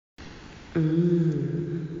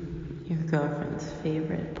Your girlfriend's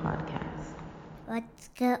favorite podcast. What's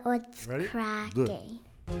good? What's Ready? cracking?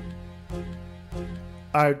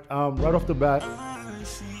 All right, right off the bat,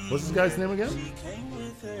 what's this guy's name again?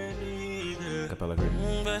 Capella Grey.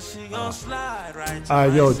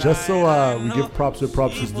 Yo, just so we give props where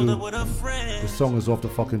props is due, the song is off the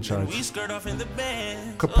fucking charts.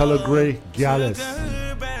 Capella Grey, Gallus.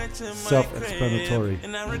 Self-explanatory.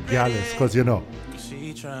 Gallus, because you know.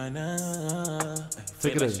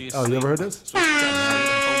 Take it in. Oh, you ever heard this?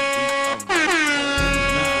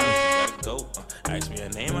 Ask me a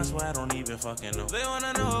name, I swear I don't even fucking know. They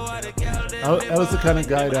wanna know why the girl I was the kind of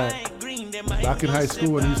guy that back in high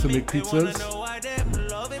school when he used to make pizzas,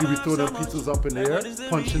 he'd be throwing them pizzas up in the air,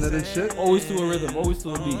 punching it and shit. Always to a rhythm, always to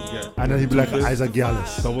a beat. Yeah. And then he'd be like, Isaac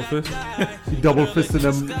Gallus. Double fist? He double fisting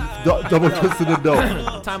them, double twisting the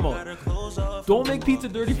dough. Time out. Don't make pizza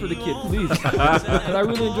dirty for the kid, please. Cause I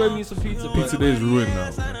really enjoy me some pizza. Pizza day is ruined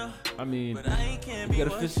now. I mean, you gotta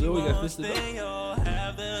fist it, you gotta fist it up.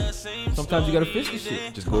 Sometimes you gotta fist the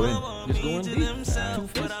shit. Just go in. Just go in deep. 2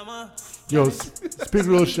 fists. Yo, speak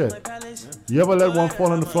real shit. You ever let one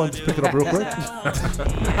fall on the floor and just pick it up real quick?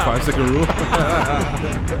 5 second rule.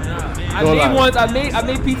 I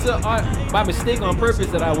made pizza by mistake on purpose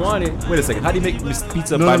that I wanted. Wait a second. How do you make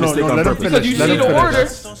pizza by mistake on purpose? Because you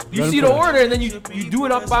see the order, and then you do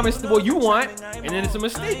it up by mistake what you want, and then it's a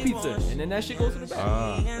mistake pizza, and then that shit goes to the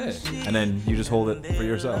back. Yeah. And then you just hold it for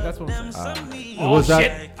yourself. That's what I'm saying. Was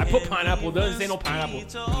shit! that, I put pineapple. Doesn't say no pineapple.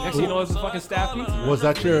 Next thing you know, it's a fucking staff pizza. was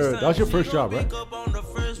that your first job, right?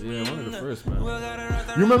 Yeah, one of the first, man.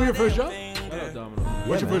 You remember your first job? Shout out Domino.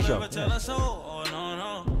 What's your first job?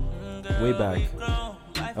 Way back.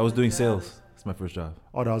 I was doing sales. That's my first job.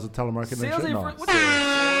 Oh, that was a telemarketing Sales shit? ain't No. what the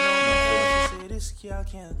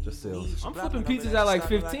Just sales. I'm flipping pizzas at like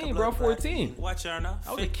 15, bro, 14. I was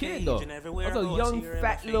a kid, though. I was a young,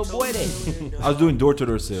 fat little boy then. I was doing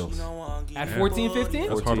door-to-door sales. At 14, 15?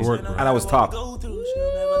 That's hard work, bro. And I was top. I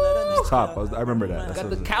remember that. Got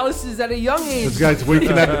the calluses at a young age. This guy's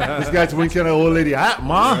winking at an old lady.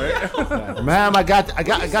 Ma, ma'am, I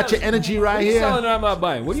got your energy right What are you here. selling am I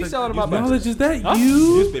buying? What are you selling am I buying? Knowledge is that Huh?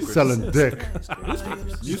 you? Selling dick.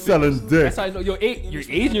 You selling dick. That's how you know you're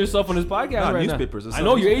aging yourself on this podcast right newspapers. now. I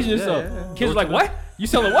know you're aging yourself. Kids are like, what? You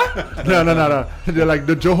selling what? No. They're like,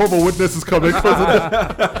 the Jehovah's Witness is coming.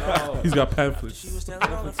 He's got pamphlets.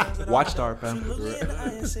 Watchtower pamphlet.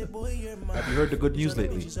 Have you heard the good news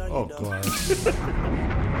lately? Oh, God.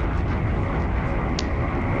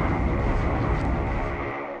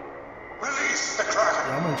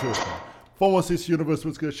 I'm interested. 416 Universe,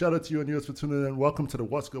 what's good? Shout out to you and yours for tuning in. Welcome to the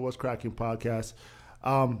What's Good, What's Cracking podcast.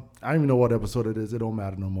 I don't even know what episode it is. It don't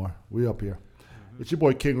matter no more. We up here. It's your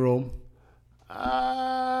boy King Rome.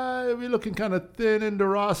 We're looking kind of thin in the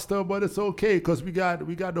roster, but it's okay because we got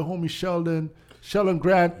the homie Sheldon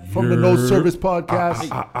Grant from the No Service podcast,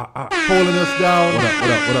 holding us down.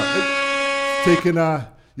 What up? Taking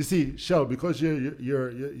you see, Shell, because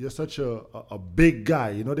you're such a big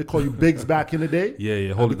guy. You know they call you Bigs back in the day.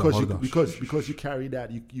 Yeah. Hold it down. Because you carry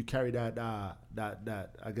that you carry that I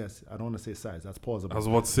guess I don't want to say size. That's plausible. I was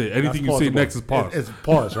about to say anything That's you say plausible. next is pause. It's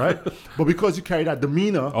pause, right? But because you carry that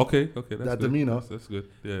demeanor, Okay. That's that good. demeanor, That's good.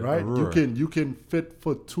 Yeah. right? You can fit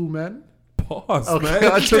for 2 men. Pause, Okay, man.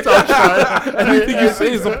 I tried. Anything you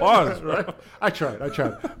say is a pause, right? I tried. All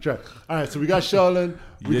right, so we got Sheldon.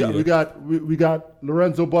 We Yeah. got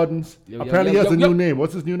Lorenzo Buttons. Yo, Apparently, yo, he has yo, a yo. new name.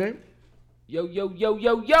 What's his new name? Yo.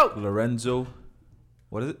 Lorenzo.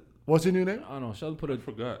 What is it? What's your new name? I don't know. Sheldon put a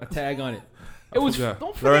Forgot. tag on it. It was forgot.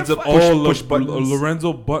 don't forget. Lorenzo. Push buttons.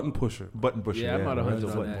 Lorenzo Button Pusher. Button pusher. Yeah, I'm not 100 Lorenzo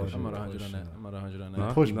on button that. pusher. I'm not 100 on that. I'm not 100 on that.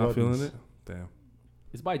 Nah, Push not buttons. feeling it. Damn.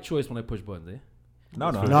 It's by choice when I push buttons, eh? No.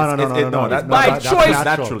 No. That's by choice.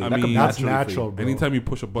 naturally. I That mean, comes That's naturally for you. natural, bro. Anytime you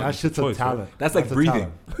push a button, That it's shit's choice, a talent. right? That's like a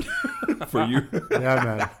breathing for you.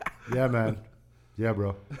 talent. Yeah, man. Yeah,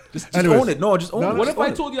 bro. Just Anyways. own it. No, just own it. What Just if I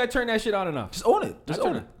own it. told you I turned that shit on and off? Just own it. Just I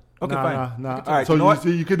own turn it. Okay, fine. Nah. All right. So you know what?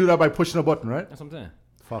 you can do that by pushing a button, right? That's what I'm saying.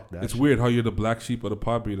 Fuck that. It's weird how you're the black sheep of the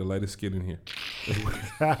pod, but you're the lightest skin in here.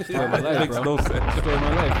 Destroy my life, Makes bro. no sense. Destroy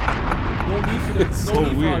my life. No need for that. It's No so need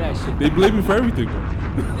for all weird. that shit. They blame me for everything,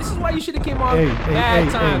 bro. This is why you should have came on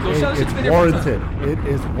bad times. Though. Sheldon should've been It's there for warranted. time. It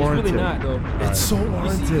is It's warranted. really not, though. It's so You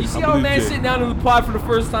warranted. see I how a believe man Jay. sitting down in the pod for the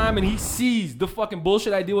first time and he sees the fucking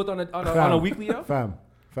bullshit I deal with on a weekly, yo? Fam,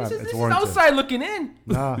 This it's is warranted. outside looking in.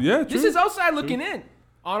 Nah. Yeah, This true. is outside looking in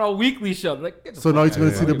on a weekly show. Like, get the So now he's fuck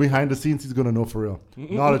gonna out see of the here. behind the scenes. He's gonna know for real.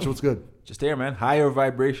 Knowledge, what's good? Just there, man. Higher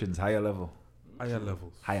vibrations, higher level. Higher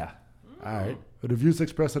levels. Higher. All right. The views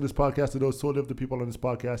expressed on this podcast are those solely of the people on this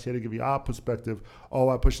podcast, here to give you our perspective, all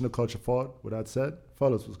while pushing the culture forward. With that said,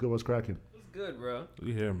 fellas, what's good? What's cracking? What's good, bro?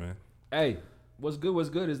 We here, man. Hey, what's good? What's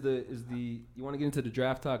good is the you want to get into the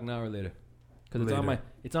draft talk now or later? Because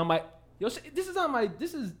it's on my. Yo, this is on my.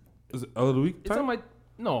 This is. Is it L of the week? It's time? on my.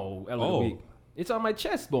 No, L of the week. It's on my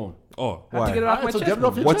chest bone. Oh, I have to get it off my so chest. get it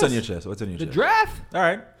off your What's chest. on your chest? What's on your The chest? draft. All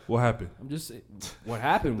right. what happened? I'm just saying, what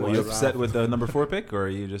happened Were you was. upset with the number 4 pick, or are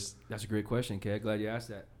you just? That's a great question, Kay. Glad you asked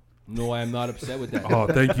that. No, I am not upset with that. Oh,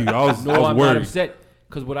 thank you. I was No, I'm not worried. upset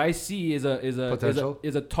because what I see is a Potential?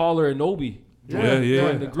 taller Anobi. Yeah.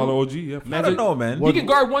 the Color group. OG. Yeah. I don't know, man. He can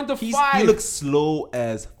guard 1 to 5. He looks slow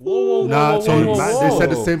as. Whoa, Nah, so whoa, they whoa. said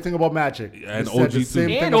the same thing about Magic. And They said OG the same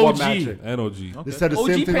too. thing And about OG. Magic. And OG. They said the OG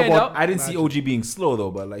same thing panned about. out. I didn't see OG being slow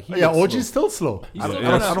though, but like he Yeah, looks OG's slow. still slow. He's Yeah, still yeah.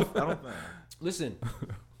 coming I out. don't. Listen,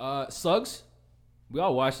 Suggs, we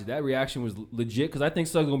all watched it. That reaction was legit because I think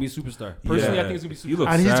Suggs is gonna be a superstar. Personally, I think he's gonna be He superstar.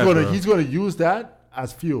 looks And sad, bro. he's gonna use that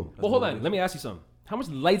as fuel. Well, hold on. Let me ask you something. How much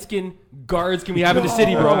light-skinned guards can we have in the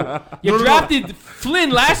city, bro? You drafted Flynn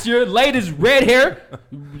last year, light as red hair,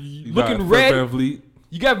 You looking got red. Van Vliet.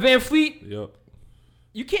 You got Van Fleet. Yep.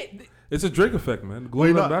 You can't. It's a Drake effect, man.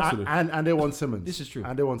 Well, Global ambassador. and they want Simmons. This is true.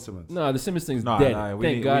 And they want Simmons. No, the Simmons thing's Nah, dead. we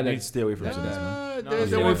Thank need, God. we need to stay away from Simmons, man. They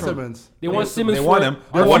stay away want from him. Simmons. They want Simmons. They want him.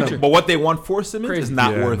 They want future. him. But what they want for Simmons Crazy. is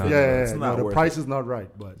not Yeah, worth nah. it. Yeah, It's no, not the worth price it. is not right.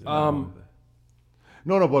 But Yeah.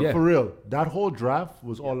 but for real, that whole draft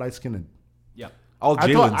was all light skinned. Yeah. All I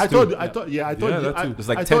Jalen's thought too. I thought that too. There's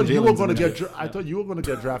like I 10 thought you were Jalen's gonna in there. get I thought you were gonna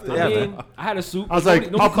get drafted. Yeah, I man. mean, I had a suit. I was like,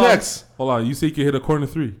 Nobody up called. next, Hold on. You say you can hit a corner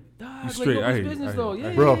 3. Dog, You like, straight. nobody's I hear you. business, I hear though. you.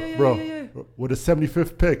 Yeah, bro, yeah, bro. yeah, yeah. With the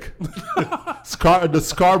 75th pick, the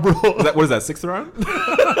Scarborough. What is that? 6th round?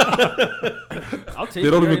 I'll take They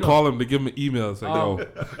don't it. even call him. They give him an email. It's like,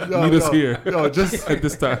 meet us here No, just at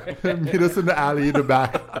this time. meet us in the alley in the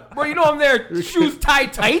back. Bro, you know I'm there. Shoes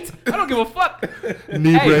tied tight. I don't give a fuck.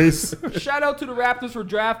 Knee brace. Shout out to the Raptors for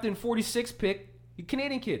drafting 46 pick. You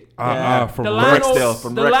Canadian kid. From Rexdale,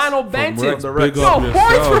 from Rex. Delano Benton. Rex. The Rex. Big Yo, up Horns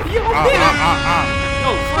yourself. for you.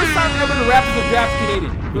 Yo, first time ever the Raptors have drafted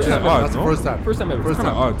Canadian. Which is First time odd, That's the no? first time. First time ever. First Kind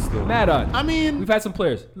of time. odd still. Mad odd. I mean, We've had some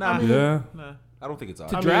players. Nah. Yeah. I don't think it's odd.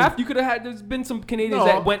 To draft, you could have had. There's been some Canadians No.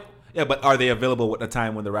 that went. Yeah, but are they available at a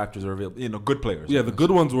time when the Raptors are available? You know, good players. Yeah, the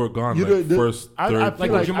good ones were gone. you Like do- first, I third, feel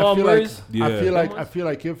Like like Jamal I feel Murray's? like Yeah. I feel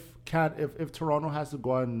like if Toronto has to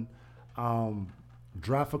go and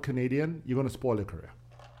draft a Canadian, you're gonna spoil their career.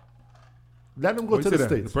 Let them go Why to you say the that?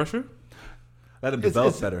 States. The pressure? Let them It's-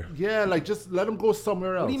 develop it's- better. Yeah, like just let them go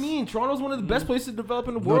somewhere else. What do you mean? Toronto's one of the best places to develop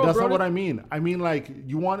in the No, world, that's bro. not what I mean. I mean like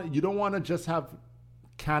you don't want to just have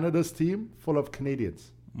Canada's team full of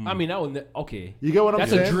Canadians. I mean, that would okay. You get what I'm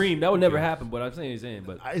That's saying? a dream. That would never happen. But I'm saying.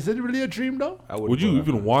 But Is it really a dream though? I Would you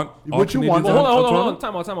even want all Would you want Canadians that? hold on on.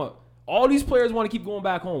 Toronto? Time out. All these players want to keep going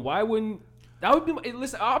back home. Why wouldn't? That would be.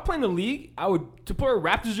 Listen, I'll play in the league. I would to put a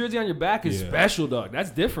Raptors jersey on your back is Yeah. special, dog.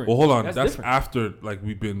 That's different. Well, hold on. That's That's different. after like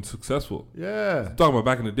we've been successful. Yeah. I'm talking about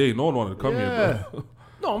back in the day. No one wanted to come here, bro.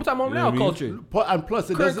 No, I'm talking about You know now what I mean? culture. And plus,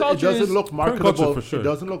 it Current doesn't culture is- look current culture marketable. for sure. It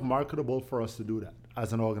doesn't look marketable for us to do that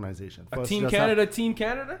as an organization. For us Team just Canada, Team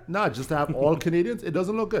Canada. just to have all Canadians. It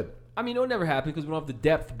doesn't look good. I mean, it would never happen because we don't have the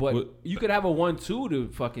depth. But What- you could have a 1-2 to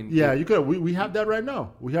fucking. Yeah, you could. We have that right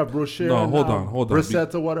now. We have Brochet. No, and, hold on.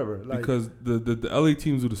 Brissett or whatever. Like, Because the LA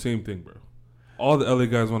teams do the same thing, bro. All the LA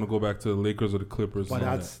guys want to go back to the Lakers or the Clippers But and all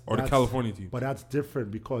that's- that. Or the that's- California team. But that's different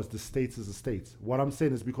because the States is the States. What I'm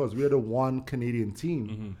saying is because we're the one Canadian team,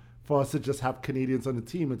 Mm-hmm. for us to just have Canadians on the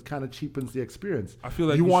team, it kind of cheapens the experience. I feel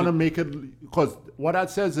like you you want to should- make it because what that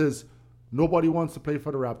says is nobody wants to play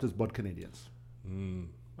for the Raptors but Canadians.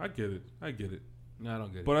 I get it. No, I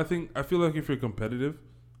don't get it. But I feel like if you're competitive,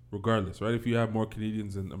 regardless, right? If you have more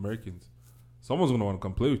Canadians than Americans, someone's gonna want to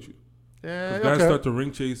come play with you. Yeah, Guys start to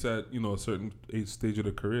ring chase at a certain stage of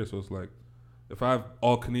their career. So it's like, if I have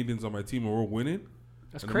all Canadians on my team and we're winning,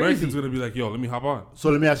 That's an crazy. American's gonna be like, yo, let me hop on. So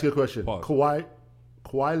let me ask you a question. Pause.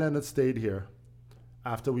 Kawhi Leonard stayed here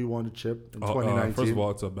after we won the chip in 2019. First of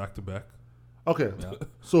all, it's a back-to-back. Okay.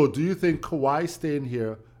 So do you think Kawhi staying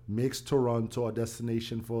here makes Toronto a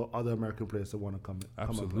destination for other American players that want to come and play?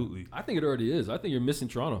 Absolutely. I think it already is. I think you're missing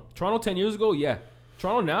Toronto. Toronto 10 years ago, yeah.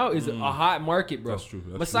 Toronto now is a hot market, bro. That's true.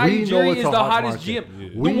 We Masai know Ujiri it's is a the hot hottest market. GM. Yeah.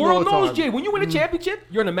 The We know world it's a knows, hot- Jay. When you win a championship,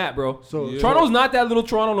 you're in the map, bro. So- Toronto's not that little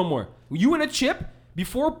Toronto no more. When you win a chip,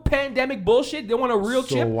 before pandemic bullshit, they want a real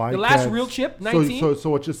chip. why The last can't- real chip, 19. So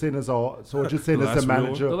what you're saying is what you're saying The is last the real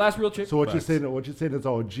manager. one? The last real chip. So what Facts. you're saying is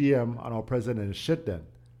our GM and our president is shit then,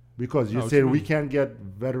 because you're what saying you we mean? can't get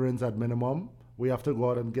veterans at minimum we have to go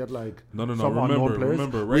out and get like No. some unknown players.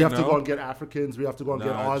 Remember, we right have to now- go and get Africans. We have to go and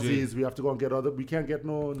get Nah, Aussies. Jay. We have to go and get other. We can't get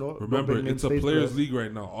no. Remember, big name it's a States players' league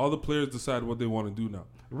right now. All the players decide what they want to do now.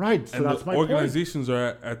 Right. So And that's the my point. organizations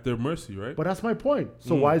are at their mercy, right? But that's my point.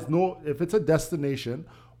 So why is if it's a destination,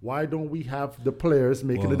 why don't we have the players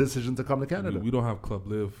making the Well, decision to come to Canada? We don't have Club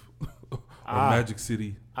Live or Magic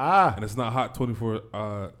City. And it's not hot 24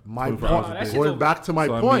 My 24 point. hours a that day. shit's Going back to my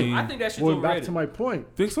So, I point. mean- I think that shit's Going back overrated. to my point.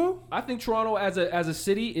 Think so? I think Toronto as a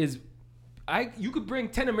city is. You could bring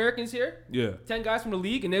 10 Americans here, Yeah. 10 guys from the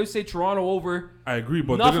league, and they would say Toronto over I agree,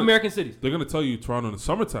 but enough they're American cities. They're going to tell you Toronto in the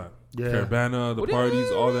summertime. Yeah. Caravana, the What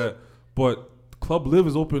parties, all that. But Club Live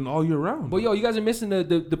is open all year round. But yo, you guys are missing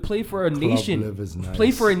the play for a Club nation. Live is nice.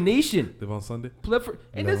 Play for a nation. Live on Sunday? Play for,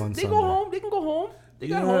 and Live this- on they Sunday. go home. They can go home. They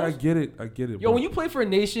got Yeah, I homes. get it. Yo, bro. when you play for a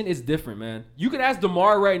nation, it's different, man. You could ask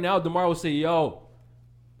DeMar right now. DeMar will say, "Yo,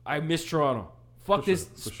 I miss Toronto. Fuck this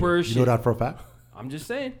Spurs shit." You know that for a fact? I'm just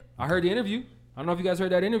saying. I heard the interview. I don't know if you guys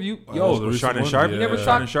heard that interview. Oh, Yo, the recent Shannon one? Sharp? Yeah. he never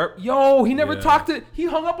Shannon talked. Sharp? Yo, he never Yeah. talked to. He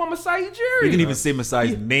hung up on Masai He Ujiri. didn't even say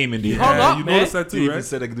Masai's name in the hung end. up, You man. noticed that He too, even right?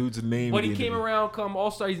 said a dude's name. But in he the came interview. around come All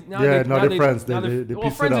Star. Now Yeah, they, no, now they're friends. They now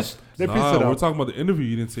pieced it up. is- They pieced Nah, it we're up. talking about the interview.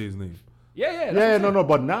 You didn't say his name. yeah. That's what Yeah, I'm saying. no.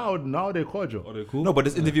 But now they're cordial. Oh, they cool? No, but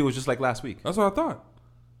this interview was just like last week. That's what I thought.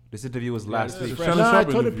 This interview was last it's week. fresh. Shannon Nah, I Sharp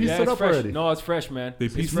told you interview. pieced Yeah, it it's up fresh. already. No, it's fresh, man. They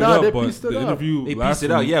It's pieced it fresh. Nah, up, they but pieced it the up. interview They last pieced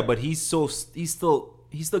it out, week- yeah, but he's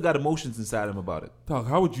still got emotions inside him about it. Dog,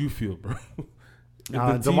 how would you feel, bro? If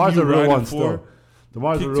Nah, the team DeMar's you a real riding one for still.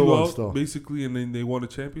 DeMar's a kicked real you one out, still. basically, and then they won a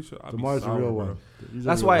championship. I'd be DeMar's a sour, real bro. one. He's a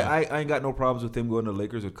That's real why one. I ain't got no problems with him going to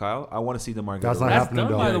Lakers with Kyle. I want to see DeMar get That's a not ring. That's happening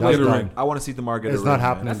done, though. by the That's way. done. I want to see DeMar get a It's ring. not man.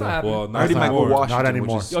 happening That's though. not happening. Well, I not already might go anymore. Washington. Not which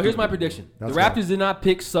anymore. is Yo, here's my stupid. prediction. That's The right. Raptors did not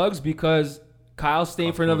pick Suggs because Kyle's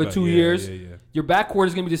staying for I feel another that. 2 Yeah, years. yeah, yeah. Your backcourt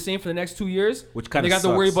is going to be the same for the next 2 years. Which kind They of got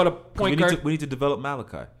to worry about a point guard. We need to develop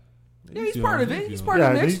Malachi. Yeah, he's young, part of he's it. He's young. part Yeah,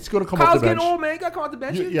 of the mix. he's gonna come off Kyle's the getting bench. old, man. He got to come off the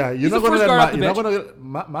bench. You're not He's the gonna first let guard off the you're not bench.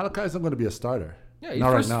 gonna Malachi's not gonna be a starter. Yeah, he's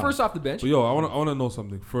not first, right now. first off the bench. But yo, I want to know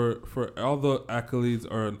something. For all the accolades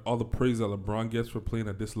or all the praise that LeBron gets for playing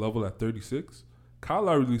at this level at 36, Kyle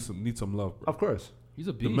Lowry needs some love, bro. Of course. He's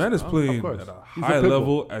a The beast. man is bro. playing Of course. at a He's a high pit bull.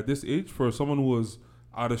 level at this age for someone who was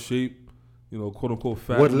out of shape, quote unquote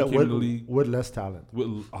fat, With, when he came in the league with less talent.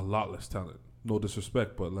 with a lot less talent. No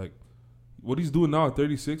disrespect, but like what he's doing now at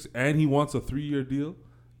 36, and he wants a 3-year deal,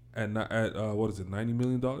 and not at what is it, $90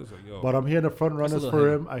 million? Like yo, But I'm hearing the front That's a runners little for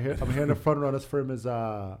heavy. him. I'm hearing the front runners for him is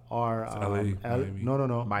LA, Miami.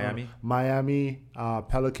 no. Miami?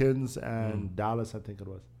 Pelicans and Dallas, I think it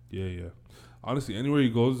was. yeah. Honestly, anywhere he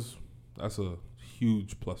goes, that's a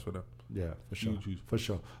huge plus for them. Yeah, for sure. Huge. For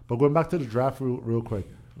sure. But going back to the draft real quick.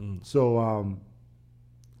 So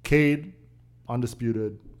Cade,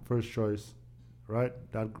 undisputed, first choice, right?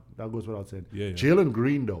 That goes without saying. Yeah. Jalen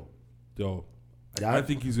Green though. Yo, That- I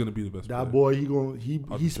think he's gonna be the best. That player. boy, Out the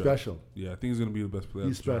he's draft. special. Yeah, I think he's gonna be the best player.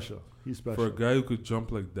 He's out the draft. special. He's For special. a guy who could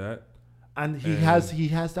jump like that. And he And-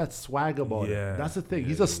 has that swag about Yeah, him. That's the thing. yeah,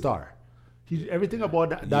 He's yeah, a star. Everything about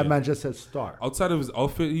that Yeah. man just says star. Outside of his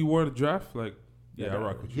outfit he wore in the draft, like I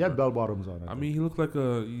rock with you. He had bro. bell bottoms on. I mean, he looked like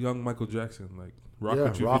a young Michael Jackson, like rock yeah,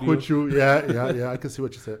 with you. rock video. with you. Yeah. I can see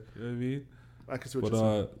what you said. You know what I mean? I can see what But you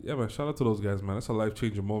said. yeah, man, shout out to those guys, man. That's a life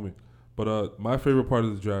changing moment. But my favorite part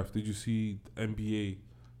of the draft, did you see the NBA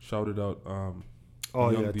shouted out? Oh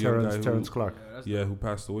the young yeah, guy who- Terrence Clark. who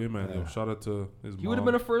passed away, man. Yo, shout out to his mom. He would have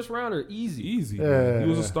been a first rounder, easy. easy. Yeah, man. He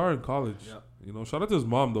was a yeah. star in college. Shout out to his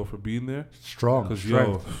mom though for being there. Strong. Because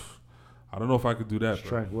Strength. I don't know if I could do that. Bro.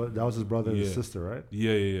 Strength. Well, that was his brother and his Yeah. sister, right?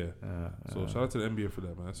 Yeah. So shout out to the NBA for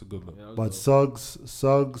that, man. That's a good look. Yeah, that was But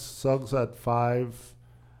dope. Suggs at 5.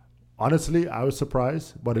 Honestly, I was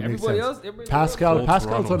surprised, but it makes Everybody sense. else, everybody Pascal, Old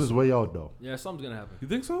Pascal's on Toronto's. his way out though. Yeah, something's gonna happen. You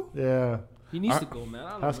think so? Yeah. He needs I- to go, man. I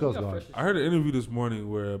don't Pascal's know. gone. I heard an interview this morning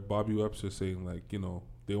where Bobby Webster saying like,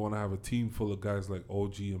 they want to have a team full of guys like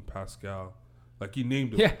OG and Pascal. Like he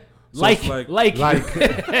named them. Yeah, So like it's like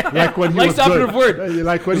Like when he Like was operative good. word. Yeah,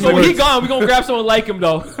 like when So he when was he gone, we gonna grab someone like him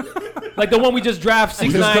though, like the one we just draft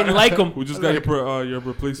 6'9", like him. we just got your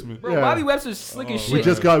replacement. Bro, Yeah. Bobby Webster's slick as we shit.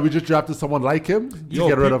 just drafted someone like him. Just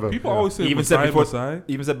get rid of him. People Yeah. always say He even said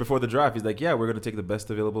Masai. before the draft, he's like, "Yeah, we're gonna take the best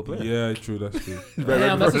available player." Yeah, true. That's true.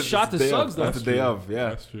 Damn, that's a shot to Day of. Suggs though. That's the day of. Yeah.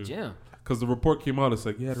 That's true. Damn, Because the report came out, it's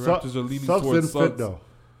like, the Su- Raptors are leaning Suggs towards didn't fit Suggs. though.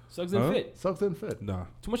 Suggs didn't Huh? fit. Suggs didn't fit. Nah.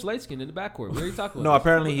 Too much light skin in the backcourt. What are you talking No, about?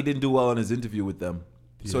 apparently he didn't do well in his interview with them.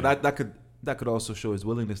 So Yeah. that could also show his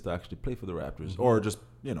willingness to actually play for the Raptors, or just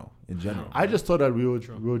in general. I just thought that we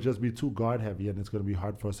would just be too guard heavy, and it's going to be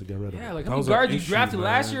hard for us to get rid of. Yeah, him. like That how many was our guards you issue, drafted man.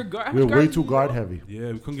 last year? How We're much way guards too did you guard go? heavy.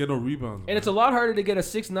 Yeah, we couldn't get no rebounds. And it's a lot harder to get a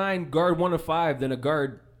 6'9" guard 1 to 5 than a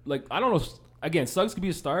guard like I don't know. Again, Suggs could be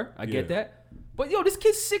a star. I get Yeah. that. But yo, this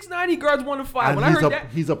kid's 6'9", he guards 1 to 5. And When I heard that,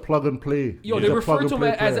 he's a plug and play. yo, He's they a refer to him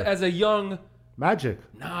plug-and-play player. as a young. Magic.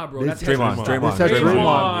 Nah, bro, They- that's Draymond. They said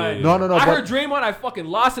Draymond. No. I heard But Draymond. I fucking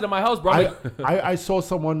lost it in my house, bro. I'm like, I saw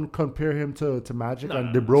someone compare him to Magic, No, and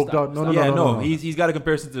no, they no, broke stop, down. stop. No. He's got a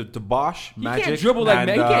comparison to Bosch, he Magic. can't dribble like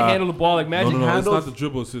Magic. He can't handle the ball like Magic. No, it's handles- not the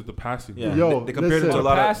dribble. It's the passing. Yeah, Yo, they compared him to a listen.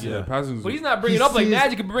 lot of Passing. Yeah, passing. But he's not bringing He it up like sees-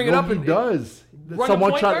 Magic can bring it no, up. He And does. run the Someone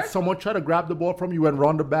point tried. guard? Someone tried to grab the ball from you and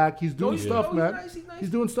run the back. He's doing he's stuff, man. nice, he's nice. He's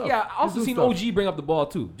doing stuff. Yeah, I He's also doing seen stuff. OG bring up the ball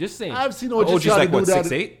too. Just saying. I've seen OG OG's try like to what, do that.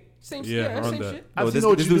 6'8"? Same Yeah, shit. around Same that. shit. I've Oh, seen this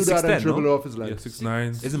OG dude's do that 6'10", and dribble no? off his Yeah, legs. 6'9".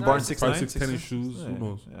 Isn't Barnes 6'9"? Probably 6'10" in shoes. Who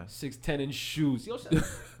knows? Yeah. 6'10" in shoes. Yo,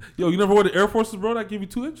 Yo, you never wore the Air Forces, bro? That gave you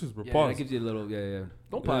 2 inches, bro. yeah, Pause. that gives you a little. Yeah. Don't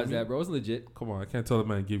Yeah, I pause mean- that, bro. It's legit. Come on, I can't tell the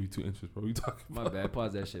man gave you 2 inches, bro. What you talking My about? bad.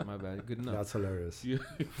 Pause that shit. My bad. Good enough. That's hilarious. You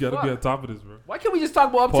gotta be on top of this, bro. Why can't we just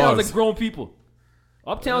talk about uptowns Pause. like grown people?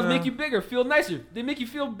 Uptowns Yeah. make you bigger, feel nicer. They make you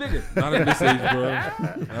feel bigger. Not in this age, bro.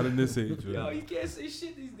 Not in this age, Yo, bro. you can't say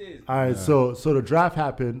shit these days. All right, so the draft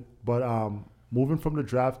happened, but moving from the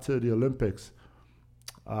draft to the Olympics,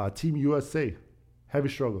 Team USA, heavy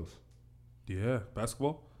struggles. Yeah,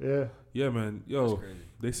 basketball. Yeah, Yeah, man. That's Yo, crazy.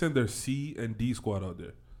 they send their C and D squad out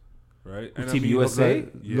there, right? And Team look USA?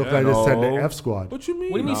 like, Yeah, look like they sent the no. F squad. What you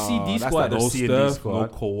mean? What do you mean No, CD that's squad? not No C and D Steph, no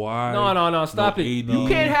squad. Kawhi. No, stop no it. AD. You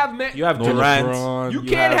can't have men. You have No Durant. LeBron. You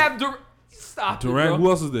can't have Stop it, Durant. bro. Who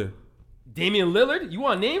else is there? Damian Lillard. You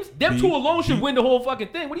want names? Them B- two alone should B- win the whole fucking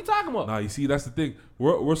thing. What are you talking about? Nah, you see, that's the thing.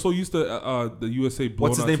 We're so used to the USA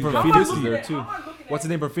blowing What's his out name teams. from How am I Phoenix looking is there at- too. how am I looking at- What's his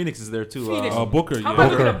name from Phoenix is there too. Phoenix. Booker, How yeah.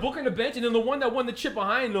 about looking Booker. at Booker in the bench and then the one that won the chip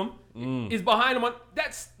behind him is behind him?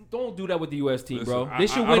 Don't do that with the U.S. team, bro. Listen, They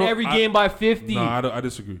should I win don't- every I- game by 50. Nah, I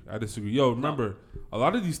disagree. Yo, remember, a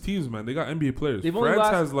lot of these teams, man, they got NBA players. They've only France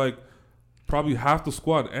lost- has like probably half the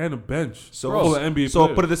squad and a bench. So, full of NBA so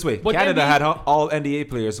players. put it this way: But Canada NBA had all NBA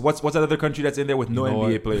players. What's that other country that's in there with no You know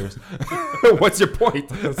NBA what? players? What's your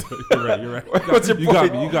point? You're right. What's your You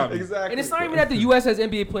point? got me. Exactly. And it's not even that the U.S. has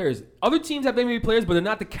NBA players. Other teams have NBA players, but they're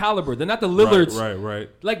not the caliber. They're not the Lillards. Right.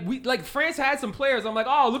 Like France had some players. I'm like,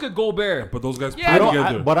 oh, look at Gobert. But those guys Yeah, play no,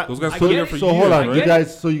 together. Those guys I play get together it. for So years, hold on, right? you get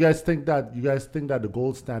guys. So you guys think that the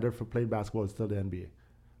gold standard for playing basketball is still the NBA?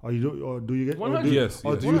 Or do you get? Or 100. do, Yes,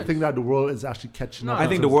 Or yes. do you think that the world is actually catching No, up? I in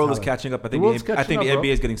think the terms of world is talent? catching up. I The think world's the catching up, NBA bro.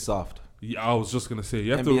 is getting soft. Yeah, I was just gonna say you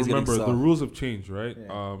have NBA to is getting remember the soft. rules have changed, right?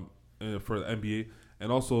 For the NBA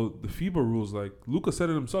and also the FIBA rules. Like Luka said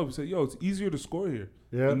it himself. He said, "Yo, it's easier to score here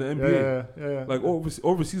Yeah, in the NBA. Yeah. Like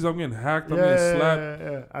overseas, I'm getting hacked. I'm getting slapped.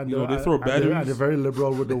 Yeah. And You know, they throw and batteries. they're very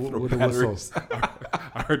liberal with the whistles.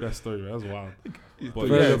 I heard that story. That's wild. But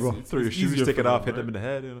Very yeah, liberal. Throw your shoes, easier take for it off, them, hit them in the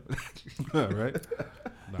head. You know? right?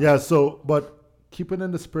 Yeah. So, but keeping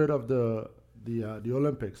in the spirit of the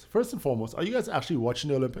Olympics. First and foremost, are you guys actually watching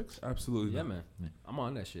the Olympics? Absolutely. Yeah, not. man. I'm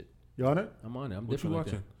on that shit. You on it? I'm on it. I'm What you different like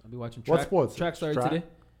that. watching? I'll be watching What track. sports? Track started Track? today.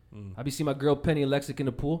 I be seeing my girl Penny and Lexic in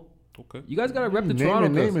the pool. Okay. You guys gotta rep the Toronto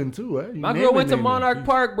girls. Naming too, eh? You My naming, girl went to naming. Monarch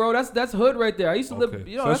Park, bro. That's hood right there. I used to live. Okay.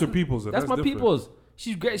 You know, So that's your people's, then. That's That's my different. people's.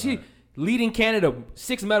 She's great. She leading Canada,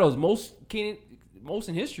 6 medals, most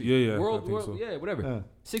in history. Yeah, World, I think so. yeah, whatever. Yeah.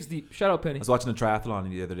 6 deep. Shout out I Penny. was watching the triathlon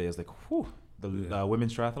the other day. I was like, whew, the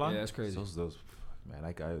women's triathlon. Yeah, that's crazy. Those man,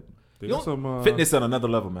 I They got some fitness on another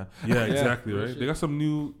level, man. Yeah, exactly. real Right. shit. They got some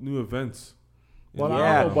new events. Well, I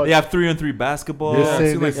Yeah, don't know, but they have 3-on-3 basketball. They're Yeah, saying-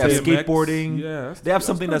 I see, like they have BMX. skateboarding. Yeah, They have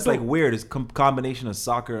something that's like kinda weird. It's combination of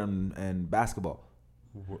soccer and basketball.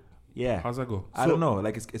 dope. Yeah, How's that go? I don't know.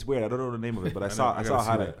 Like it's weird. I don't know the name of it, but I saw I a gotta see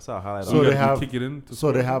highlight. that. I saw a highlight. So of You it. they gotta have- kick it in.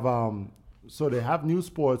 So they have new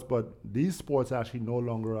sports, but these sports are actually no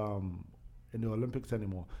longer in the Olympics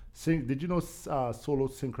anymore. Did you know solo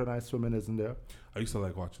synchronized swimming isn't there? I used to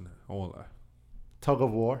like watching that. I won't lie. Tug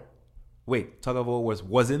of war Wait, tug of war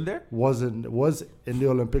was in there? was in the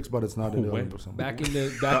Olympics, but it's not in the When? Olympics anymore. Back in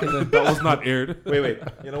the. That was not aired. Wait.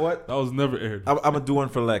 You know what? That was never aired. I'm gonna do one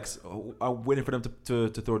for Lex. I'm waiting for them to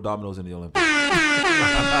throw dominoes in the Olympics.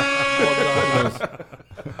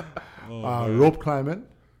 Rope climbing.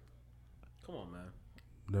 Come on, man.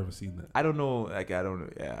 Never seen that. I don't know. Like I don't know.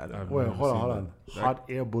 Yeah, I don't know. Wait, Never hold seen on. that. Hot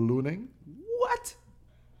air ballooning. What?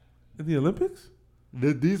 In the Olympics?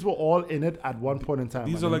 These were all in it at one point in time.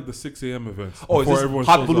 These I are mean, like the 6 a.m. events. Oh, is before this everyone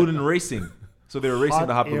hot shows balloon up. racing? So they were racing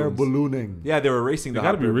the hot air balloons. ballooning. Yeah, they were racing They the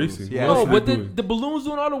gotta hot be balloons. racing. Yeah. What No, else are but they the, doing? the balloons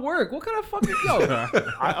doing all the work. What kind of fucking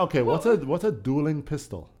yo? Okay, what's a dueling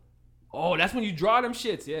pistol? Oh, that's when you draw them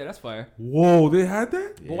shits. Yeah, that's fire. Whoa, they had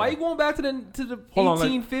that? But why you going back to the Hold on, like-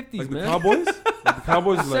 1850s, Like the man? Cowboys? Like the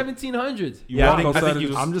Cowboys is like, 1700s. you Yeah, I walk think- I outside think and you-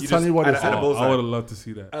 just... I'm just you telling you what just it's add a at. bullseye. I would have loved to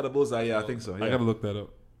see that. At a bullseye, yeah, I think so. I Yeah. gotta look that up.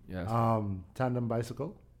 Yeah. Tandem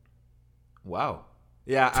bicycle. Wow.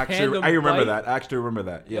 Yeah, actually, Tandem I remember bike? that. I actually remember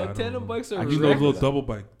that. Yo, Yeah. tandem bikes are Actually, those ridiculous. little double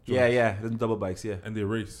bike. Yeah, joints. yeah. There's double bikes, yeah. And they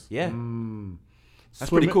race. Yeah. Mm. That's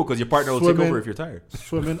pretty cool because your partner will take swimming- over if you're tired.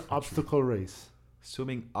 Swimming obstacle race.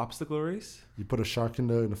 Swimming obstacle race? You put a shark in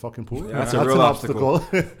the fucking pool. Yeah, that's a real an obstacle.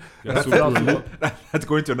 Yeah, so That's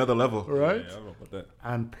going to another level. right? I don't know about that.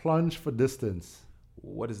 And plunge for distance.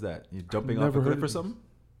 What is that? You're jumping Never off a heard cliff of or this. something?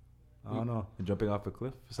 I don't know. You're jumping off a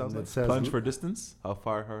cliff? Sounds And it like says- plunge for distance. How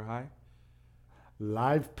far? How high?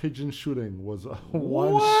 Live pigeon shooting was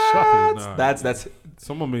one What? shot. Nah, That's.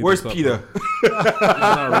 someone made Where's this up, Peter? bro. It's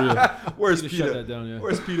not real. Where's You just shut Peter? that down, yeah.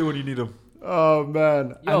 Where's Peter when you need him? Oh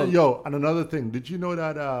man. Yo. And another thing. Did you know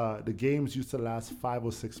that the games used to last 5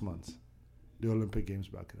 or 6 months? The Olympic Games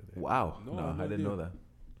back in the day. Wow. No, No, no I didn't idea. know that.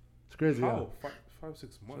 It's crazy. How? Yeah. 5, 6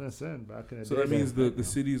 That's what I'm months. saying. Back in the So day. that means the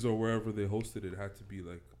cities or wherever they hosted it had to be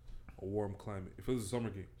like a warm climate. If it was the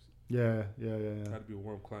Summer Games, Yeah. it had to be a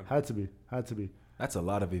warm climate. Had to be. That's a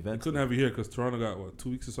lot of I events. couldn't have it here because Toronto got what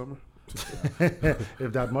 2 weeks of summer,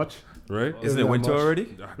 If that much. right? Isn't that it winter much?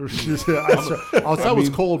 already? Outside was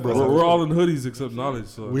cold, bro. We're all in hoodies except knowledge.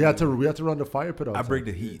 So We had to run the fire pit outside. I bring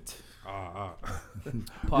the heat. Pause.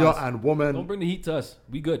 Yo, and woman. Don't bring the heat to us.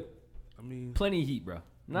 We good. I mean, Plenty heat, bro.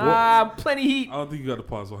 Nah, plenty heat. I don't think you got to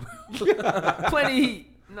pause on it. Plenty heat.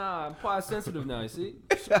 Nah, I'm pause sensitive now. You see?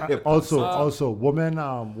 Also, women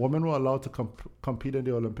were allowed to compete in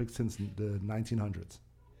the Olympics since the 1900s.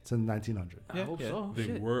 Since 1900, I hope so. They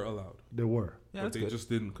Shit. were allowed, they were. Yeah, but that's they good. just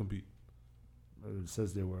didn't compete. It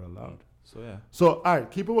says they were allowed. So yeah. So, all right,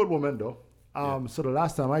 keep it with women though. So the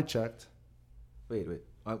last time I checked, Wait.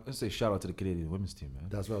 I'm gonna say shout out to the Canadian women's team, man.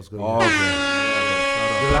 that's what I was going. Oh, to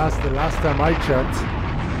okay. The last time I checked,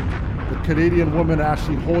 the Canadian women are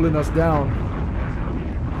actually holding us down.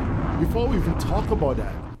 Before we even talk about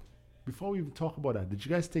that, did you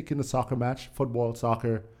guys take in the soccer match, football,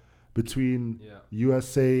 soccer, between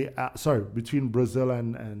between Brazil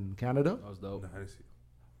and Canada? That was dope. Nah, I didn't see it.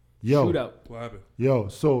 Yo, Shootout. What happened? yo.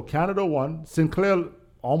 So Canada won. Sinclair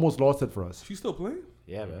almost lost it for us. She's still playing?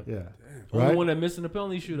 Yeah, man. Yeah, Only right. one that missed in the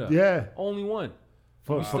penalty shootout. Yeah, Only one.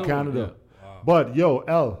 for Still Canada. Wow. But yo,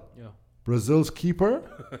 L, Yeah. Brazil's keeper,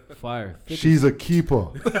 Fire. she's a keeper.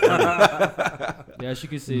 Yeah, she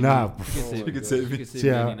could save Nah, me. She could save me.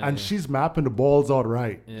 Yeah, any night, and she's mapping the balls out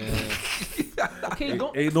right. Yeah. Okay,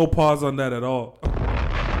 don't. Ain't no pause on that at all. She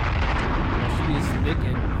is thick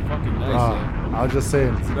and fucking nice. Yeah. I was just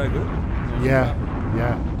saying. Is that good? No,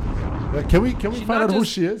 Yeah. Can we She's find not out who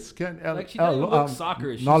just- she is? Can like, she doesn't look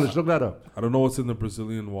soccer-ish. Knowledge, She's- look that up. I don't know what's in the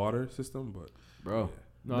Brazilian water system, but Bro.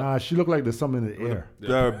 No, Nah, she looked like there's something in the air.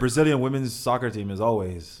 The Brazilian women's soccer team is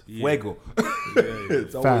always fuego.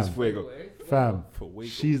 It's always Fam. fuego. Fam, Fuego.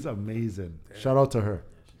 she's amazing. Shout out to her.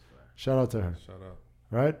 Shout out to her. shout out.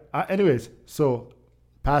 Right? Anyways, so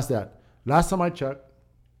past that. Last time I checked,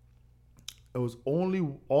 it was only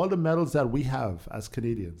all the medals that we have as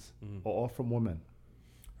Canadians are all from women.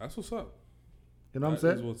 That's what's up. You know what That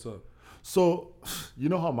I'm is saying? what's up. So, you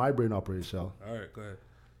know how my brain operates, Shell. All right, go ahead.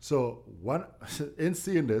 So, in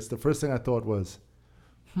seeing this, the first thing I thought was,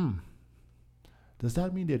 does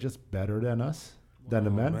that mean they're just better than us, than the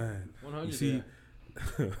men? Man, 100, you see,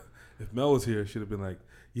 if Mel was here, she'd have been like,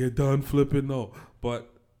 "You're done flipping." No,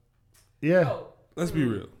 but Yeah. let's be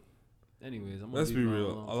real. Anyways, I'm gonna Let's be leave mine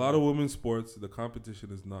real. alone A lot of women's sports, the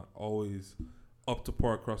competition is not always up to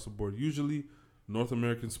par across the board. Usually, North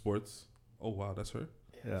American sports. Oh wow, that's her.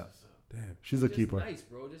 Yeah. Damn. She's a Just keeper. nice,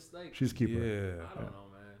 bro. Just like She's keeper. Yeah. I don't know,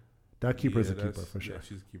 man. That keeper's Yeah, a keeper that's- for sure. Yeah,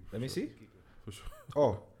 she's a keeper. Let me for sure. see. For sure.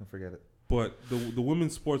 Oh, I forget it. But the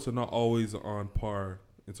women's sports are not always on par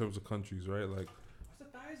in terms of countries, right? Like, What's the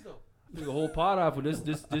thighs though? Took a whole pot off with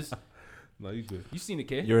this. no, you good. You seen the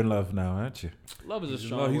kid? You're in love now, aren't you? Love is a No,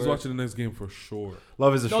 strong he's word. watching the next game for sure.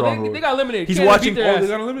 Love is a No, strong they word. got eliminated. He's Canada watching- beat their Oh, they ass.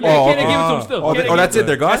 got eliminated? Yeah, Oh, Canada okay. give it to them still. Oh, Canada that's give it.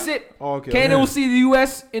 They're gone. That's it. Oh, okay. Canada okay. will see the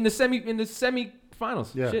U.S. in the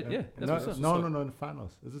semi-finals. Yeah. Shit, yeah. That's no, what's up. no, in the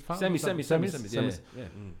finals. Is it finals? Semi. Semis? Yeah.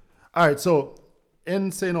 All right, so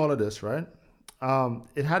in saying all of this, right?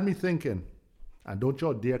 It had me thinking, and don't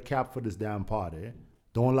y'all dare cap for this damn pod, eh?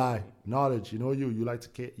 Don't lie. Knowledge, you know you like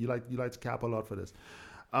to cap a lot for this.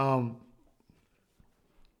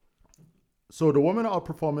 So the women are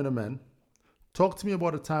outperforming the men. Talk to me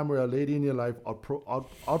about a time where a lady in your life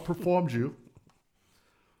outperformed you.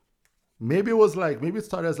 Maybe it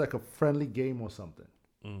started as like a friendly game or something,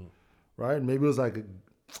 right? Maybe it was like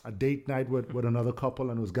a date night with another couple,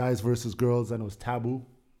 and it was guys versus girls, and it was taboo.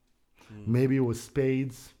 Maybe it was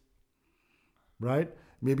spades, right?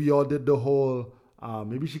 Maybe y'all did the whole.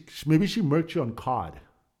 Maybe she murked you on card.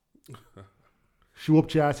 She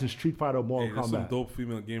whooped your ass in Street Fighter or Mortal Hey, there's some Kombat. dope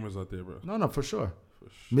female gamers out there, bro. No, for sure.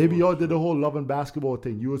 Maybe y'all did the whole love and basketball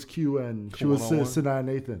thing. You was Q and she was Sinai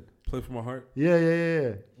Nathan. Play for my heart. Yeah.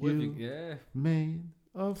 Yeah. Main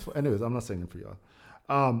of. Anyways, I'm not singing for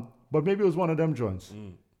y'all. But maybe it was one of them joints.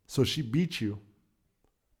 So she beat you.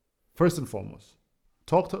 First and foremost,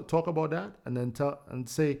 talk about that, and then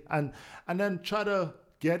and then try to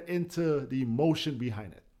get into the emotion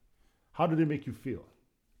behind it. How did it make you feel?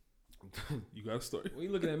 You got a story? What you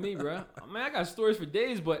looking at me, bro? Man, I got stories for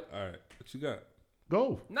days, but All right, what you got?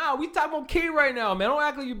 Go. nah, we talking about K right now, man. Don't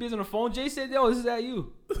act like you're busy on the phone. Jay said, "Yo, this is at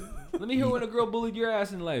you." Let me hear when a girl bullied your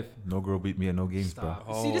ass in life. No girl beat me at no games, Stop.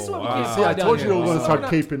 bro. See, this is what we wow. can't See, I down told you here. they were going to start We're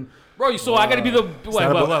not- caping. Bro, so I gotta be the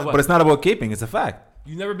what? But it's not about caping. It's a fact.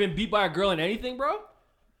 You never been beat by a girl in anything, bro?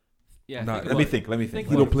 Yeah. Nah, Let me think. Think You about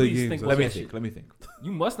don't it. play Please games. think Let about me that think. shit. Let me think.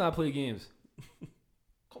 You must not play games.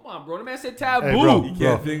 Come on, bro. The man said taboo. Hey, bro. You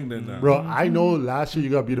can't think then. Nah. Bro, I know last year you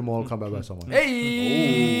got beat them all combat by someone.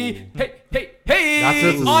 Hey. Hey. That's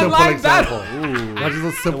just a simple Online example. battle. That's just a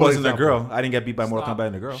It simple wasn't a example. girl. I didn't get beat by Mortal Stop. Kombat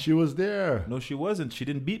in a girl. She was there. No, she wasn't. She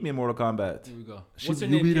didn't beat me in Mortal Kombat. Here we go. She, What's her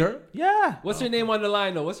you name? beat Kid? her? Yeah. What's her name on the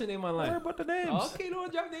line, though? What's her name Don't worry online? about the names. Okay,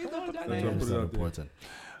 don't drop names. Don't drop Put it names. That's out not there.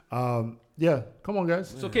 important. Yeah, come on,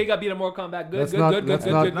 guys. So K got beat at Mortal Kombat. Good, Let's good, not- good, let's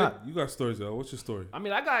good, not- good, good. You got stories, though. What's your story? I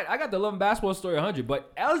mean, I got the love and basketball story 100,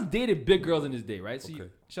 but El's dated big girls in his day, right? So Okay.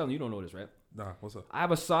 Sheldon, you don't know this, right? Nah, what's up? I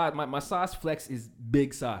have a sauce. My sauce flex is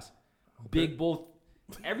big sauce. Big, both,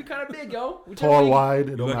 every kind of big, yo. Whichever Tall, way you- wide, it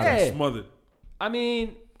You don't like matter. Yeah. that smothered. I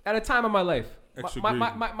mean, at a time of my life, Extra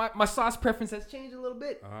my sauce preference has changed a little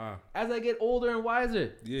bit. Ah, As I get older and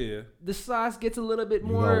wiser, yeah. the sauce gets a little bit You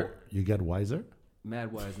more get wiser?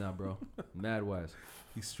 mad wise now, bro. Mad wise.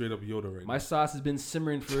 He's straight up Yoda right My now. sauce has been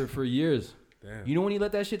simmering for years. Damn. You know when you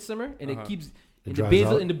let that shit simmer and it keeps in the dries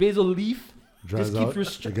basil out? in the basil leaf, Dries just out,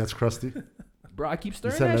 keeps it gets crusty. bro. I keep You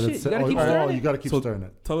stirring said that let it shit. sit. You gotta keep stirring you it. got to keep So- stirring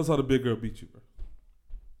it. Tell us how the big girl beat you, bro.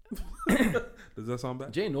 Does that sound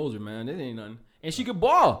bad? Jay knows her, man. It ain't nothing. And she could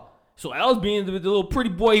ball. So Al's being the little pretty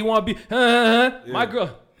boy he want to be. My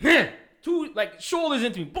girl, two like shoulders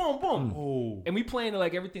into me, boom, boom. Oh. And we playing it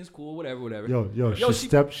like everything's cool, whatever. Yo,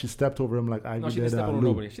 she stepped over him like I No, she did didn't step on Lou.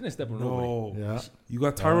 nobody. She didn't step on nobody. No. Yeah, You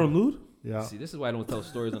got Tyrone Lude? yeah. See, this is why I don't tell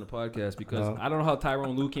stories on the podcast because Yeah. I don't know how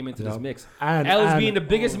Tyrone Lue came into this Yeah. mix. And Al is being the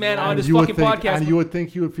biggest man on this you would fucking think, podcast. and you would think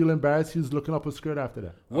he would feel embarrassed. He was looking up a skirt after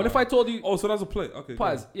that. What if I told you? Oh, so that's a play. Okay.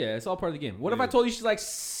 Pause. Yeah, it's all part of the game. What if Yeah. I told you she's like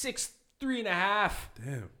 6'3.5"?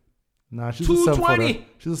 Damn. Nah, she's a 220. 7-footer.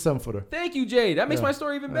 She's a 7-footer. Thank you, Jay. That makes Yeah. my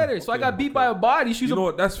story even better. So I got beat by a body. She's You a know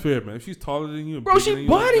what? That's fair, man. If she's taller than you, and bro. bigger She than you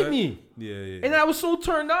like bodied that- me, Yeah. and I was so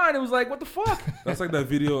turned on. It was like, what the fuck? That's like that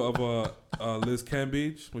video of Liz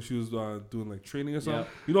Cambage when she was doing like training or something. Yep.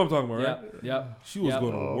 You know what I'm talking about, right? Yep. She was Yep.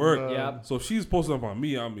 going to Oh, work. man. Yep. So if she's posting up on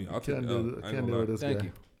me, I'll take Can't it. I do ain't can't gonna do lie. it this Thank guy.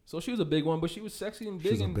 you. So she was a big one, but she was sexy and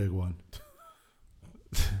big. She's a And big one.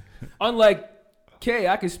 unlike Kay,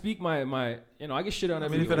 I can speak my I get shit on I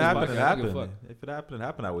every mean, if it video on this happened, it podcast. I don't give a happened. If it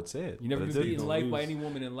happened, I would say it. You never But been it beaten didn't. life lose. by any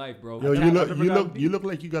woman in life, bro. Yo, I've never got beat. you look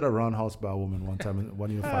like you got a roundhouse by a woman one time in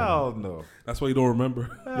one of your fights. Hell no. That's why you don't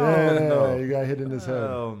remember. Yeah, no. you got hit in his head.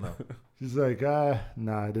 Hell no. She's like,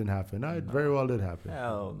 nah, it didn't happen. Nah, it very well did happen.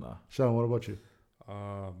 Hell no. Sean, what about you?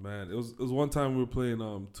 Man, it was one time we were playing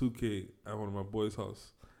 2K at one of my boys'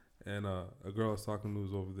 house, and a girl I was talking to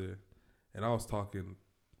was over there, and I was talking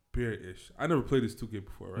beer-ish. I never played this 2K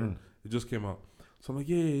before, right? It just came out, so I'm like,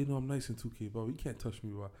 yeah, I'm nice in 2K, but you can't touch me.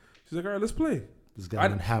 Bro. She's like, all right, let's play. This guy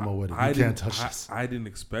went hammer with it. You can't touch this. I didn't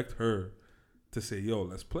expect her to say, yo,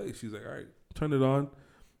 let's play. She's like, all right, turn it on.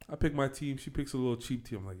 I pick my team. She picks a little cheap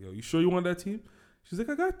team. I'm like, yo, you sure you want that team? She's like,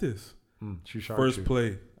 I got this. She sharked First you.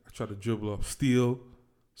 play, I try to dribble up, steal,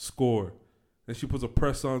 score. Then she puts a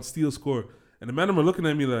press on, steal, score. And the man are looking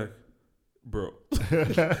at me like, bro,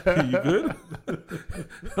 you good?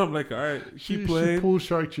 I'm like, all right, She playing. pool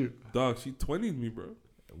sharked you. Dog, she 20'd me, bro.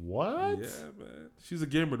 What? Yeah, man. She's a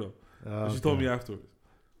gamer, though. Okay. She told me afterwards.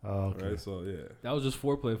 Okay. Right, so, yeah. That was just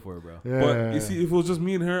foreplay for her, bro. Yeah. But, you see, if it was just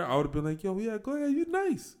me and her, I would have been like, yo, yeah, go ahead, you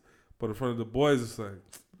nice. But in front of the boys, it's like,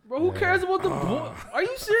 Bro, who cares about the boy? Are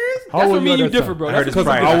you serious? How That's old where me you and you at that differ, time? bro. I That's heard his because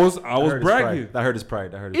pride. I was I heard his bragging. pride. That hurt his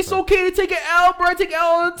pride. That hurt his it's pride. okay to take an L, bro. I take L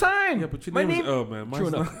all the time. yeah, but your My name is name. L, man. True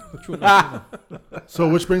Mine's enough. not. True enough. So,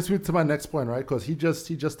 which brings me to my next point, right? Because he just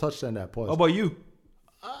touched on that. Pause. How about you?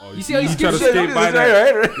 Oh, You see how you try skip to shit? skate by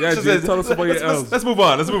that. Right. Yeah, Just Jay, says- tell us about your L's. Let's move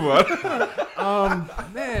on. Let's move on.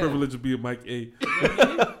 Man. Privilege of being Mike A.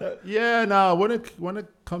 Yeah, nah. When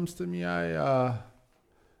it comes to me, I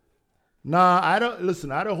Nah, I don't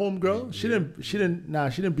listen. I had a homegirl. She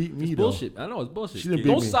didn't beat me It's though. bullshit. I know it's bullshit. She didn't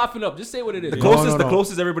beat Don't me. soften up. Just say what it is. The No.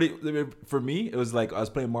 closest everybody for me, it was like I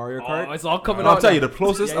was playing Mario Kart. Oh, it's all coming I'll out. tell now. you the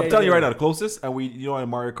closest. Yeah, I'm telling you yeah. right now, the closest, and we in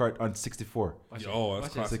Mario Kart on 64. Yo,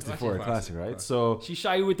 that's classic. 64, classic, right? So She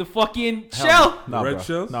shot you with the fucking hell, shell. Nah, Red bro.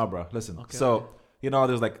 shells? Nah, bro. Listen. Okay, So okay. you know,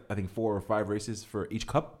 there's like I think 4 or 5 races for each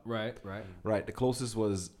cup. Right. Right. The closest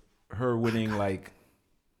was her winning like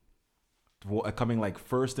coming like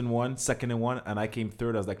first in one, second in one, and I came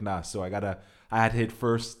third. I was like, nah. So I had to hit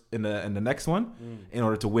first in the next one in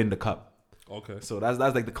order to win the cup. Okay. So that's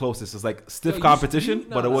like the closest. It's like stiff Yo, you- competition, you-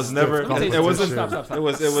 but it no, was no, never. no, no, It wasn't. stop. It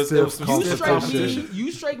was some Stiff stiff competition.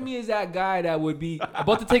 You strike me as that guy that would be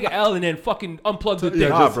about to take an L and then fucking unplug the thing,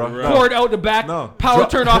 Nah, bro. pour it out the back, No. power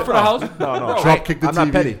turn off for the house. No. Bro, Drop kick the I'm not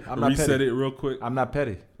TV. petty. I'm not Reset petty. it real quick. I'm not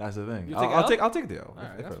petty. That's the thing. You take I'll L? take the L. All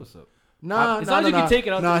right, that's what's up. Nah, As nah, long as you nah, can take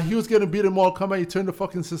it, I'll Nah, take he was gonna beat him all. Come on, you turn the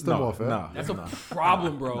fucking system off. Eh? No. That's a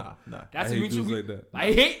problem, bro. Nah. That's I a hate dudes like that.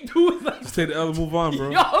 I hate dudes like Just take the L and move on,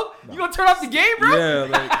 bro. yo. You gonna turn off the game, bro? Yeah,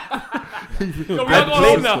 like Yo, we all going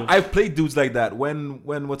home now. I've played dudes like that when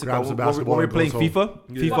what's it Grabs called? the When basketball we were and playing goes home.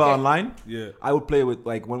 FIFA Okay. online. yeah. I would play with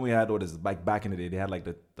like when we had what is it, like back in the day they had like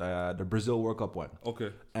the Brazil World Cup one,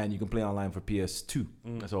 Okay. and you can play online for PS2.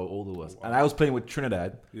 That's how old it was. And I was playing with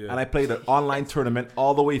Trinidad, Yeah. and I played an online tournament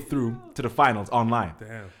all the way through to the finals online.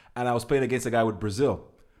 Damn. And I was playing against a guy with Brazil.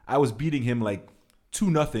 I was beating him like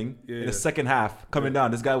 2-0 in Yeah. the second half. Coming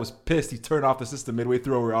down, this guy was pissed. He turned off the system midway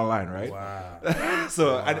through. We were online, right? Wow.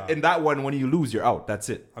 So and in that one, when you lose, you're out. That's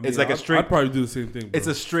it. I mean, it's like a straight. I'd probably do the same thing. Bro. It's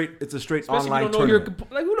a straight Especially online if you don't know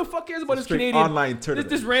tournament. like who the fuck cares about this Straight Canadian online tournament.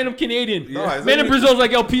 This random Canadian. No, it's Man in like- Brazil's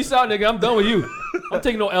like, yo, peace out, nigga. I'm done with you. I'm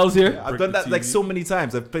taking no L's here. I've Break done the that like TV. so many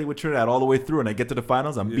times. I've played with Trinidad all the way through, and I get to the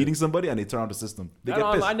finals. I'm beating somebody, and they turn on the system. They get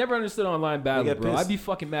pissed. I never understood online battle, get bro. pissed. I'd be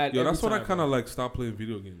fucking mad. Yo, every that's when I time, kind bro. of like stopped playing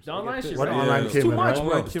video games. The online shit. When right? online It's came too in, much, right?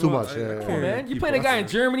 bro. It's too much. Yeah, Come on, man. You Keep playing a guy in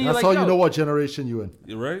Germany? That's like, how yo, you know what generation you in.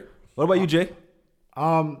 You right? What about you, Jay?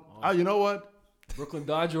 You know what? Brooklyn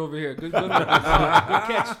Dodger over here. Good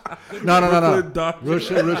catch. No. Brooklyn Dodgers. Real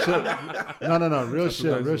shit. No. Real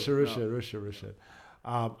shit.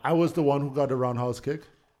 I was the one who got the roundhouse kick.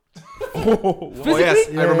 Oh yes,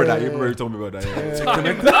 I remember that. yeah, You remember yeah. you told me about that. Yeah.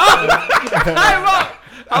 Time out.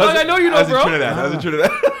 How long I know you I know, was in bro? Trinidad. I was in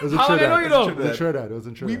Trinidad. It was in How long I know Trinidad. you know? It was in Trinidad. It was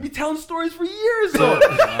in We Trinidad. be telling stories for years, though.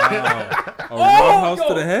 A roundhouse yo.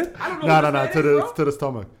 to the head? I don't know. No, what to that is, bro. the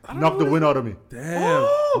stomach. Knocked the wind out of me. Damn.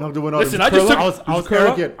 Knocked the wind out Listen, of me. I just Curled took- up. I was curl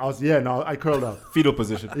up? arrogant. I curled up. Fetal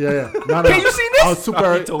position. Yeah. No. Can you see this? I was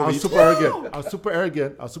super told me.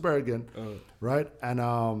 arrogant. Right? And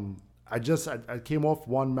I came off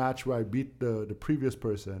one match where I beat the previous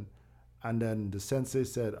person, and then the sensei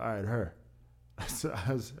said, "All right, her." So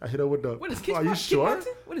I hit her with the. What is Are you sure?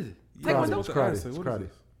 kickboxing? What is it? Karate. Taekwondo? It's What karate. is It's it? karate.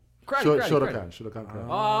 Karate. Shotokan.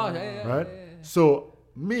 Oh, yeah. Right? So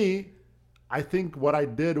me, I think what I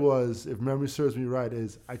did was, if memory serves me right,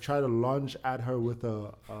 is I tried to lunge at her with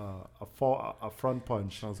a front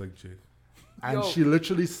punch, Sounds like Jay. and Yo. she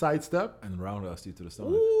literally sidestepped, And roundhouse you to the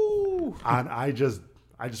stomach. Ooh. and I just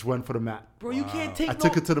went for the mat. Bro, you can't take I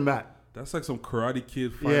took it to the mat. That's like some Karate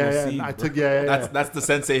Kid final Yeah, scene. I bro. took That's the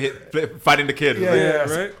sensei fighting the kid. Yeah.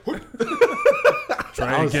 right?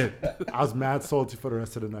 I was mad salty for the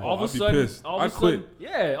rest of the night. All of a I'd be sudden, pissed. all of a I'd sudden, quit.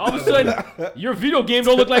 yeah, all of a sudden, your video game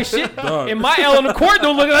don't look like shit, Dog. and my L on the court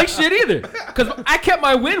don't look like shit either. Because I kept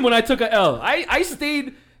my win when I took a L. I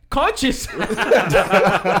stayed conscious.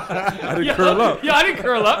 I didn't curl up. Yeah, I didn't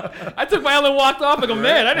curl up. I took my L and walked off like a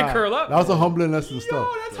man. I didn't curl up. That was a humbling lesson stuff.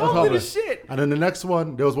 that's That was humbling as shit. And then the next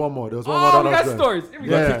one, there was one more. There was one Oh, more we that got I was stories. doing. Here we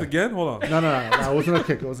You go. got Yeah. kicked again? Hold on. No, it wasn't a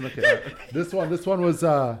kick. It wasn't a kick. This one was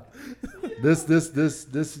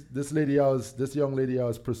this young lady I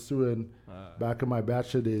was pursuing back in my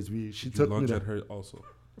bachelor days. She You took me lunge to, at her also.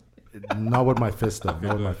 not with my fist though,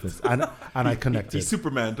 not with my fist, and I connected. He's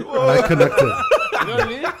Superman. And I connected. You know what I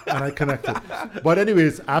mean? And I connected. But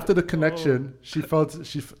anyways, after the connection, she felt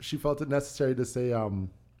it necessary to say,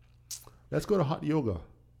 let's go to hot yoga.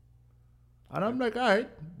 And I'm like, all right,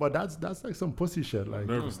 but that's like some pussy shit. Like,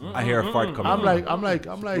 Nervous. I hear a fart coming. I'm like,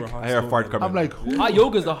 I hear a fart coming. I'm like, who? Hot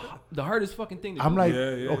yoga's the hardest fucking thing to I'm do. like,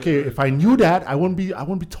 Yeah, okay, if I knew that, I wouldn't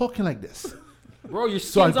be talking like this. Bro, your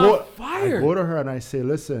So skin's on fire. I go to her and I say,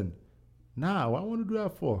 listen, nah, what I want to do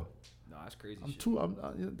that for? No, that's crazy I'm shit. too.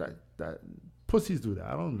 That pussies do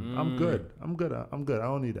that. I'm good. I'm good. I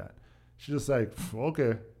don't need that. She's just like,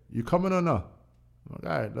 okay, you coming or not? I'm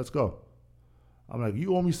like, all right, let's go. I'm like,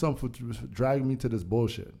 you owe me something for dragging me to this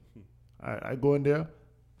bullshit. All right, I go in there,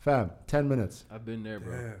 fam. 10 minutes. I've been there,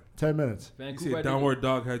 bro. Yeah. 10 minutes. You see Vancouver, a I did it. downward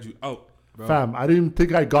dog had you out. bro. Fam, I didn't even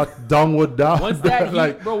think I got downward down. Once that heat,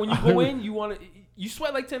 like, bro, when you go in, you want to. You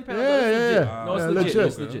sweat like 10 pounds. Yeah, No, it's legit. yeah. No, it's Yeah, legit. legit.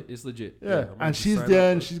 It's legit. It's legit. yeah. I'm And she's excited there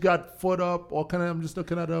about and it. she's got foot up, all kind of. I'm just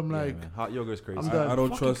looking at her. I'm like, man. Hot yoga is crazy. I'm done. I don't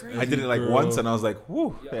Fucking trust. crazy. I did it like girl- once, and I was like,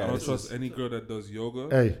 "Whoo!" Yeah, I Yeah, don't this trust is- any girl that does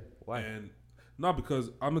yoga. hey, Why? And not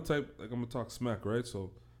because I'm the type like I'm gonna talk smack, right?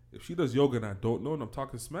 So if she does yoga and I don't know and I'm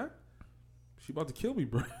talking smack, she about to kill me,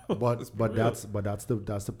 bro. Let's be but real. that's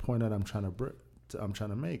the point that I'm trying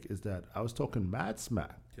to make is that I was talking mad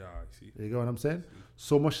smack. Yeah, I see. You get what I'm saying?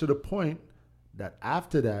 So much to the point that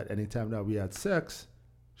after that, anytime that we had sex,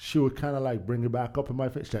 she would kind of like bring it back up in my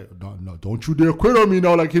face. She's like, no, don't you dare quit on me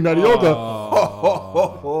now, like in that yoga.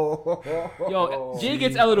 Yo, Jay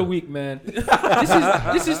gets L of the week, man.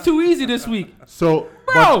 This is too easy this week, So,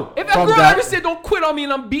 bro. If a from girl that- ever said don't quit on me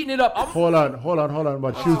and I'm beating it up, I'm hold on.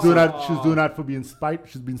 But she was doing that. She was doing that for being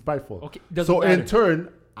She's being spiteful. Okay, doesn't So in matter. turn,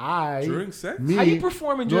 During sex? me, How you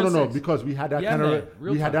performing during no, sex? because we had that Yeah, kind man. of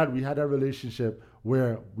Real we had talk. that relationship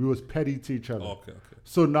where we was petty to each other. Okay.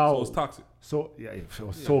 So now, So it's toxic. So yeah, it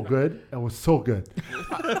was so good. It was so good.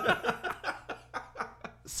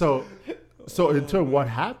 so in turn, what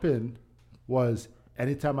happened was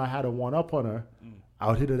anytime I had a one up on her, I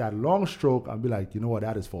would hit her that long stroke and be like, you know what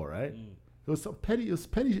that is for, right? It was so petty. It was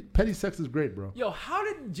petty. Petty sex is great, bro. Yo, how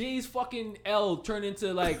did Jay's fucking L turn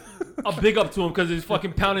into like a big up to him because he's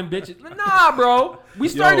fucking pounding bitches? Nah, bro. We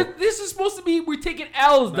started. This is supposed to be we're taking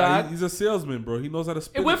L's, Nah, dog. he's a salesman, bro. He knows how to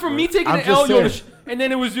spin It went from bro. me taking I'm an just L, yo, saying. and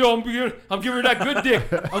then it was yo, I'm giving her that good dick.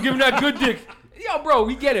 I'm giving her that good dick. Yo, bro,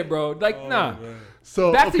 we get it, bro. Like, nah. Man.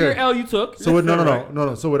 So Back to okay. your L you took. So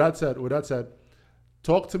no. So with that said,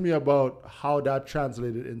 talk to me about how that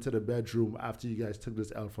translated into the bedroom after you guys took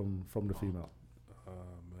this L from the female.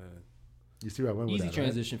 Man. You see where I went with Easy that?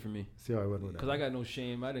 transition for me. Right? See how I went with that? Because I got no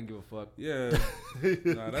shame. I didn't give a fuck. Yeah.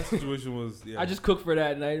 Nah, that situation was. Yeah. I just cooked for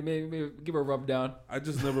that night. Maybe give her a rub down. I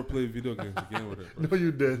just never played video games again with her. Bro. No,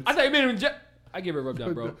 you did. I thought you made him. I gave her a rub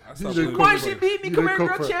down, bro. I stopped didn't playing Come on, cook she for- beat me. you Come didn't here,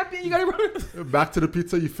 cook girl for- champion. You got to rub. Back to the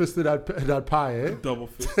pizza. You fisted that pie, eh? double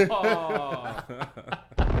fist. Oh.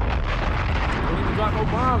 Don't even drop no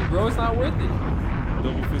bombs, bro. It's not worth it.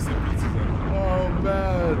 Double fisted pizzas. Oh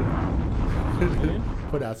man!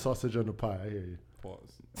 Put that sausage on the pie. I hear you.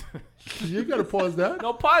 Pause. You gotta pause that.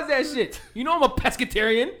 No, pause that shit. You know I'm a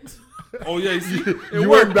pescatarian. Oh yeah, you see, it You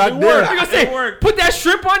worked. went back It there. worked. I gonna It say, worked. put that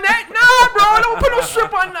shrimp on that? Nah, bro. Don't put no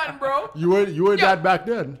shrimp on nothing, bro. You weren't Yeah. that back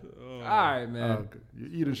then. All right, man. Okay. You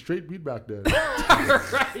eating straight meat back then. All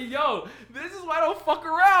right, yo. This is why I don't fuck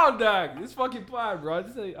around, dog. This fucking pod, bro. All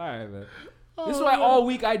right, man. This is why all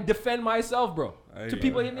week I defend myself, bro. I To hear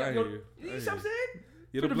people you. hitting me I up. hear Yo, you. you I see what I'm hear saying?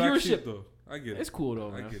 You're For the the black viewership. sheep, though. I get it. It's cool though,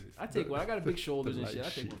 I man. get it. I take one. I got big shoulders and light shit. I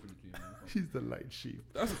take sheep. one for the team. Man. He's the light sheep.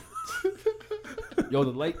 Yo,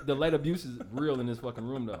 the light abuse is real in this fucking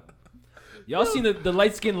room though. Y'all seen the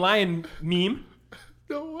light skinned lion meme?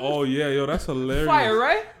 No, what? Oh yeah, yo, that's hilarious. Fire,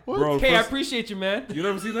 right? Bro, Okay, I first- appreciate you, man. You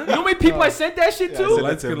never seen that? You know how many people I sent that shit to?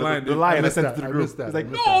 Light skin lion. The lion I missed sent that. to the I group. missed that. He's like, I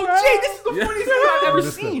no. missed No, Jay, this is the Yeah. funniest thing I've ever missed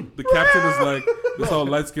it. seen. The caption is like, this how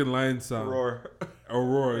light skinned lions sound. Roar. A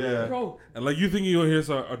roar, yeah. Bro, And like you think you'll hear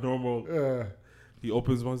a normal. He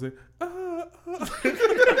opens his mouth and say,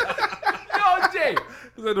 yo, Jay.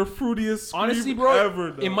 It's like the fruitiest scream Honestly, bro,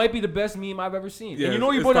 ever. it might be the best meme I've ever seen. Yeah, and you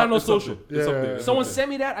know you it's put it top- on no it's up social. there. It's up Yeah. there. It's Someone up there. sent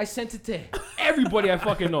me that. I sent it to everybody I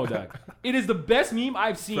fucking know, dog. It is the best meme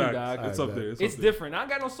I've seen, Facts. dog. It's up there. It's up there. different. I don't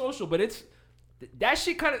got no social, but it's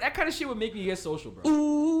that kind of shit would make me get social, bro.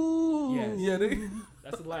 Ooh, Yes. yeah, they,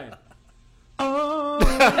 That's the line.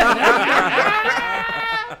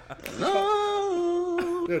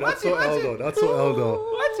 Yeah, that's so L though. That's so L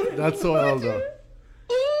though. What? That's so L though. Yo,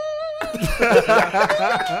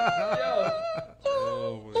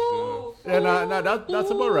 oh my god. Yeah,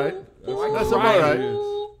 that's about right. That's about cried. right.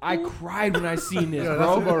 I cried when I seen this, Yeah,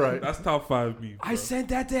 bro. that's about right. That's top 5 memes. I sent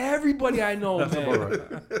that to everybody I know, That's man.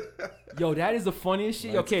 about right. Yo, that is the funniest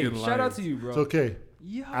shit. Light Okay, skin shout out lions. to you, bro. It's okay.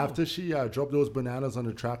 Yo. After she dropped those bananas on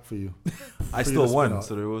the track for you, I For you still to spin won, out.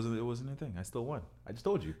 so it wasn't anything. I still won. I just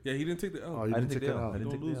told you. Yeah, he didn't take the L. Oh, you I didn't didn't take take the an L. L. I didn't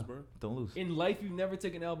Don't take the lose, L. bro. Don't lose. In life, you've never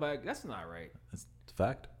taken L back. That's not right. That's a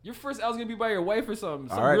fact. Your first L's gonna be by your wife or something.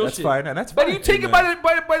 Some All right, real that's shit. fine, and that's But fine. you take it by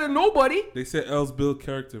the nobody. They said L's build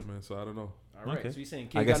character, man, so I don't know. All right, Okay. so you're saying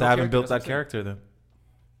I kid guess got I no haven't built that that's what character then.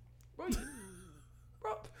 I'm saying.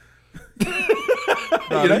 Bro,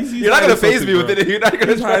 Nah, You're not, he's you're not gonna hiding phase something, me with bro. it. You're not gonna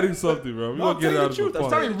He's hiding something, bro. We No, I'm gonna get it telling out you of the the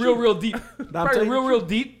truth. I'm pod. starting real deep. I'm Starting telling you real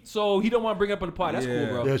deep. So he don't want to bring up on the pod. That's Yeah.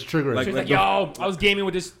 cool, bro. Yeah, it's triggering. Like- She's like, yo, I was gaming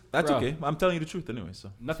with this. That's Bro, okay. I'm telling you the truth anyway.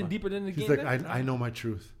 So Nothing deeper than the He's game. like, then? I know my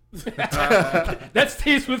truth. That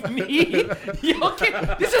stays with me. Yo, okay.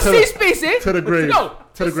 This is a safe space, eh? To the grave. No,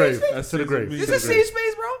 To the this is a grave. safe space. That's To the safe grave. with me. This To is a the grave. safe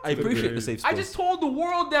space, bro. I appreciate the safe space. I just told the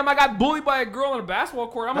world them I got bullied by a girl on a basketball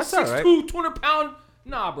court. I'm That's a all right. 6'2", 200-pound.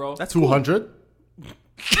 Nah, bro. That's 200.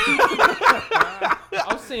 I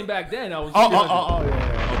was saying back then I was.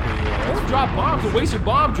 Yeah. Don't drop bombs and waste your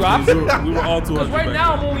bomb drop. We were all 200. Because right back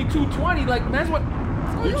now then. I'm only 220. Like that's what.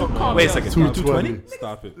 Oh, calm Wait a down. second. 220.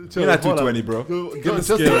 Stop it. You're not 220, bro. Get the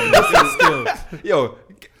scale. Get the scale. Yo,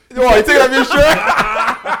 you taking off your shirt?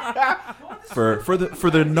 For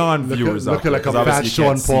the non-viewers out Looking there, like a 'cause fat obviously you Sean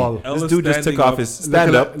can't see. Paul. Ella's This dude just took standing off up. his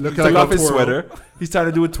stand up. Looking Took like off a his twirl. sweater. He's trying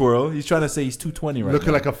to do a twirl. He's trying to say he's 220 right Looking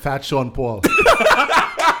now. like a fat Sean Paul.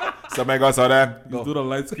 Somebody got saw that. He's doing a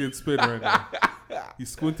light skin spin right now. He's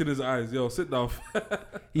squinting his eyes. Yo, sit down.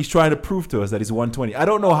 He's trying to prove to us that he's 120. I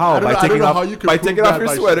don't know how I don't by know how you can by prove taking off that your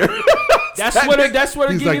by sweater. That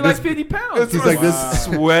sweater He's give you like like this- 50 pounds. He's like this.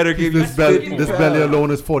 Sweater gave you This belly, 50 this pounds. belly alone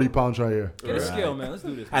is 40 pounds right here. Get a scale, man. Let's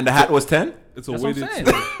do this. And the hat was 10. It's a That's what I'm weighted saying.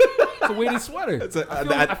 sweater. It's a weighted sweater.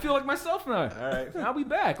 I feel like myself now. All right, I'll be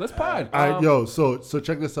back. Let's pod. All right, yo. So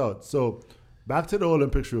check this out. So back to the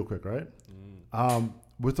Olympics real quick, right?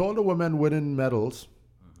 With all the women winning medals,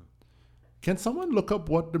 can someone look up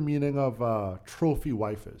what the meaning of trophy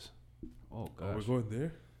wife is? Oh Oh, we're gosh. going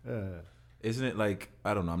there? Isn't it like,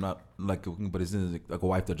 I don't know, I'm not like cooking, but isn't it like a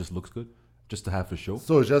wife that just looks good just to have for show?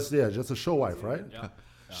 So it's just a show wife, right? Yeah.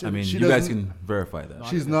 She- I mean, she you guys doesn't- can verify that.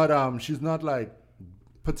 She's not like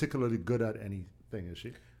particularly good at anything, is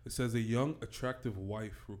she? It says a young, attractive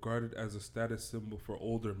wife regarded as a status symbol for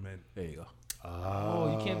older men. There you go.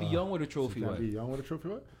 Oh, you can't be young with a trophy Can't wife. be young with a trophy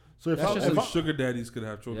wife. So if That's I'm, just if Only I- sugar daddies could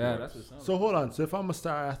have trophy Yeah, wives. that's what it sounds so hold on. So if I'm a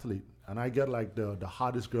star athlete and I get like the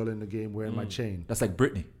hottest girl in the game wearing my chain, That's like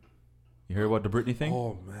Britney. You hear about the Britney thing?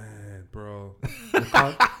 Oh, man, bro. the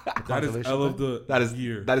That is consolation L of thing? the that is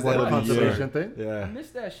year. That is What, the the end of the consolation year. thing like. I Yeah.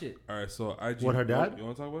 missed that shit. All right, so IG. What, her dad? You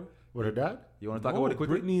want to talk about it? with her dad. You want to talk about it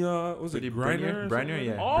quickly? Brittany, was it Griner? Briner,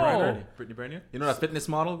 yeah. Oh. Brittany Briner. You know that fitness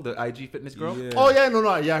model, the IG fitness girl? Yeah. Oh yeah, no,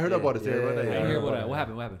 yeah, I heard Yeah, about it. you heard about that? I Yeah. didn't hear about that. What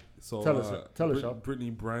happened? What happened? So, Tell us, Sean. Brittany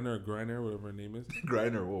Briner or Griner, whatever her name is.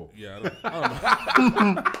 Griner, whoa. Yeah, I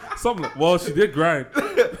don't know. Something like, well, she did grind.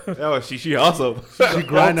 Oh, she also. She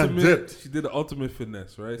grind and dipped. She did the ultimate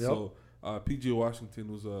finesse, right? Yep. So, PJ Washington,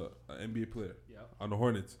 who's a NBA player Yep. on the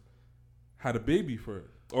Hornets, had a baby for her.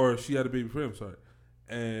 Or she had a baby for him, sorry.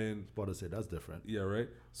 And, About to say that's different. yeah, right?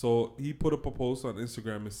 So, he put up a post on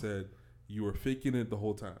Instagram and said, you were faking it the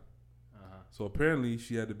whole time. So, apparently,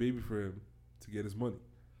 she had the baby for him to get his money.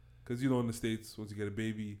 Because, you know, in the States, once you get a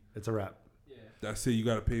baby, It's a wrap. that's it. You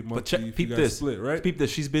got to pay monthly. But check, if you peep gotta this. split, right? Peep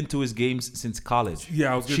this. She's been to his games since college.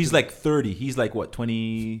 Yeah, I was. She's like 30. He's like, what,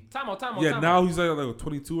 20? Time out. yeah. Now he's like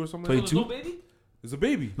 22 or something. So Like there's no 22? baby? There's a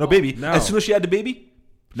baby. No, baby. now. As soon as she had the baby,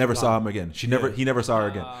 never saw him again. He Yeah. never saw her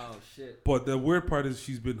again. Oh shit. But the weird part is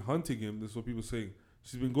she's been hunting him. This is what people saying.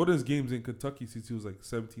 She's been going to his games in Kentucky since he was like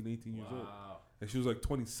 17, 18 years old. Wow. And she was like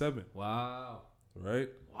 27, Wow. right?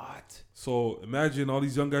 What? So imagine all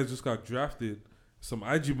these young guys just got drafted. Some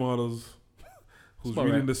IG models who's about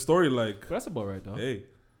reading right. the story like, But that's about right though. hey,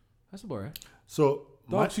 That's about right. So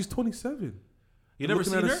dog, she's 27. You I'm never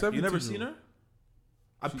looking seen at a her? You never 17-year-old. seen her?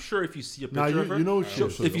 I'm sure if you see a picture Nah, of her, you know she'll-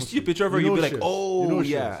 shit. if you see a picture of her, You you'll be know like, shit. oh You know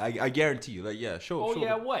yeah, shit. I guarantee you. Like yeah, show. Oh show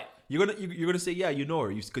yeah, her. what? You're gonna say yeah, you know her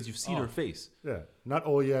because you've seen her face. Yeah, not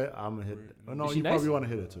oh yeah, I'm gonna hit. Oh, no, Is she you nice? probably want to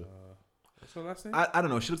hit it too. What's her last name? I don't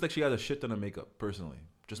know. She looks like she has a shit ton of makeup personally,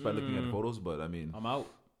 just by looking at the photos. But I mean, I'm out.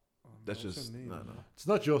 that's what's just her name? no. It's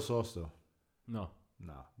not your sauce though. No.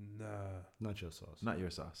 Nah, Nah. not your sauce. Not your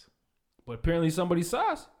sauce. But apparently somebody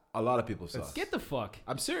sauce. A lot of people's sauce. Get the fuck.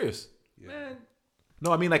 I'm serious. Man.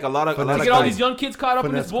 No, I mean like a lot of Finesse Look at all queen. these young kids caught up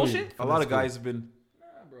in this Finesse queen. bullshit. a lot of guys have been.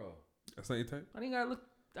 Nah, bro. That's not your type? I ain't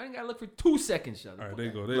gotta look for 2 seconds, Sheldon. All right, there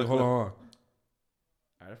you go. Hold on.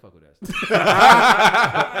 Alright, I fuck with that.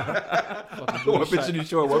 Fucking What booty picture shot. did you show?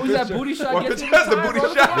 So What who's that picture? booty shot What gets picture in has the time, booty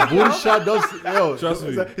bro? shot? Come on, The booty bro. shot does. Yo, Trust me.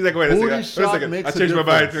 He's like, wait a Booty second. shot Wait a makes second. I a changed my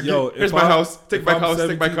mind. difference. Yo, Here's if my I'm- house. Take if my I'm house.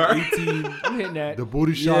 Take my 17, car. 18, I'm hitting that. the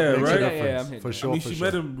booty shot Yeah, makes right? a Yeah, difference I'm hitting for that. sure. I mean, for she sure.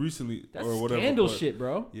 met him recently That's or whatever. scandal but- shit,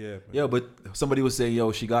 bro. Yeah. Man. Yeah, but somebody was saying,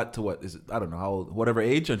 yo, she got to what is it? I don't know how old, whatever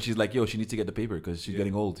age, and she's like, yo, she needs to get the paper because she's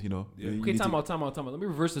getting old. You know. Yeah. You Okay, need time to- out. Let me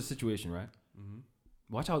reverse the situation, right?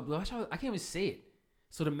 Watch out. I can't even say it.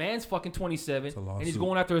 So the man's fucking 27, a and he's lawsuit.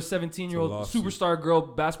 going after a 17-year-old It's a lawsuit. superstar girl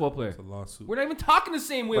basketball player. It's a lawsuit. We're not even talking the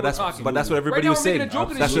same way But we're that's talking. but that's what everybody Right now was we're saying. making a joke of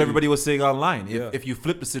this That's what shit. everybody was saying online. Yeah. If you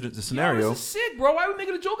flip the Yo, scenario, this is sick, bro. Why are we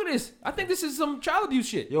making a joke of this? I think this is some child abuse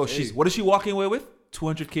shit. yo, she's what is she walking away with?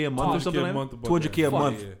 200K a month or 200K something a like month that. above 200K a that.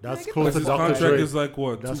 month. Yeah. That's Nigga, close Because to his Dr. contract Dre. is like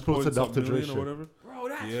what? That's 2 close to point something Dr. Dre million or shit. whatever. Bro,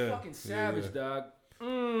 that's Yeah. fucking savage, Yeah. dog.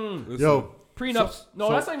 Listen, Yo, Prenups. No,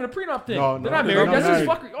 so- that's not even a prenup thing. No, They're no, not they're married. not That's just married.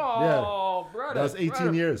 fucking. Oh, brother. That was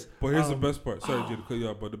 18 years. But here's the best part. Sorry, Jay, to cut you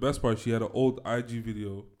off. But the best part, she had an old IG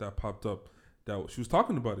video that popped up that she was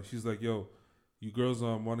talking about it. She's like, yo, you girls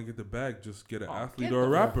want to get the bag, just get an athlete or a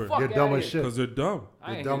rapper. You're dumb as shit. Because they're dumb.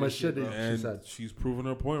 You're dumb as shit, bro. she And said. she's proving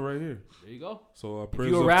her point right here. There you go. So If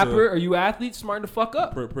prayers you a up rapper or you athlete, smart to fuck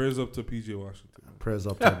up. prayers up to PJ Washington. Prayers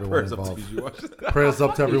up to everyone Prayers up to involved. PG Washington. Prayers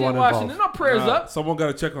up to everyone PJ Washington, involved. no prayers Nah, up. Someone got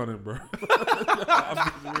to check on him, bro.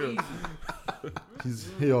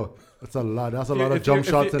 Yo, that's a lot. That's a lot of If jump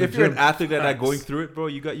you're- shots if in you're- the If you're gym. an athlete and not going through it, bro,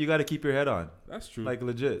 you got to keep your head on. That's true. Like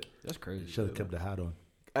legit. That's crazy. Should have kept the hat on.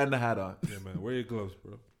 And the hat on. Yeah, man. Wear your gloves,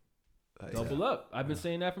 bro. Double up. I've been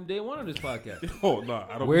saying that from day one of this podcast. Oh, nah.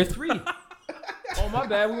 I don't. We're 3. Oh, my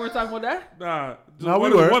bad. We weren't talking about that? Nah. Just No, we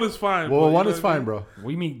one, were. one is fine. Well, bro, you one know is what I fine, mean? bro. What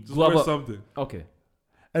do you mean Just glove wear up? something. Okay.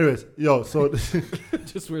 Anyways, yo, so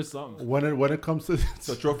Just wear something. when it comes to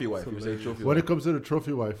So trophy wife. You were saying trophy when wife. it comes to the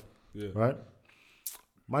trophy wife, Yeah. right?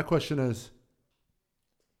 My question is,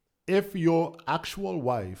 if your actual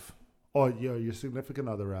wife or your significant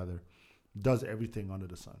other rather does everything under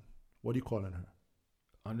the sun, what are you calling her?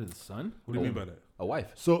 Under the sun? What do you mean by that? A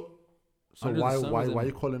wife. So Under the why sun why was in- why are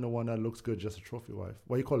you calling the one that looks good just a trophy wife?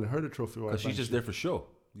 Why are you calling her the trophy wife? Because she's and just she- there for show.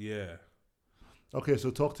 Yeah. Okay,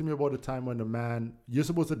 so talk to me about the time when the man you're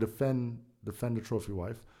supposed to defend the trophy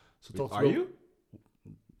wife. So talk to Are me, you?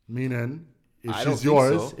 meaning if I don't she's think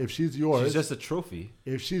yours, so. if she's yours, She's just a trophy.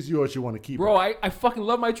 if she's yours, you want to keep Bro, her. I fucking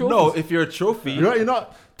love my trophies. No, if you're a trophy, You're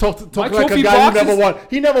not talk My like a trophy guy who boxes- never won.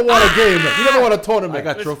 He never won a game. He never won a tournament. I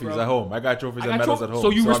got trophies bro. at home. I got trophies I and got medals tro- at home. So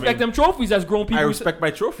you I respect mean, them trophies as grown people. I respect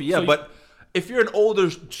my trophy, yeah. So you- But if you're an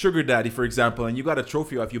older sugar daddy, for example, and you got a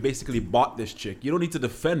trophy wife, you basically bought this chick. You don't need to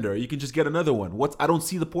defend her. You can just get another one. I don't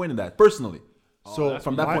see the point in that, personally. So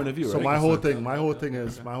from that point of view, so right? my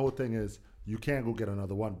whole thing is you can't go get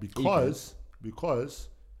another one because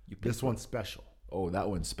this one's special. Oh, that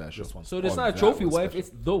one's special. So it's Oh, not a that trophy one's wife, special.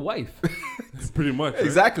 it's the wife. Pretty much. Right?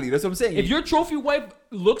 Exactly. That's what I'm saying. If your trophy wife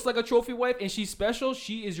looks like a trophy wife and she's special,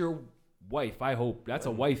 she is your wife, I hope. That's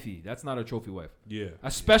a wifey. That's not a trophy wife. Yeah.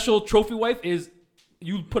 A special trophy wife is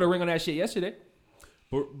you put a ring on that shit yesterday.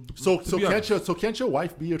 But, So to be honest, can't your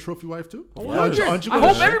wife be a trophy wife too? I Aren't you hope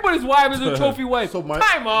gonna- everybody's wife is a trophy wife. So my-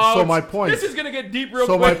 Time out. so my point- This is gonna get deep real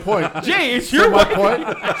So my quick. point. Jay, it's So your my wife.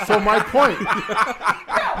 point. So my point.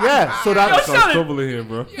 Yeah. So that. Yo, sounds Sheldon, trouble in here,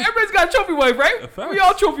 bro. everybody's got a trophy wife, right? Facts. We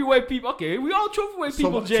all trophy wife people. Okay, we all trophy wife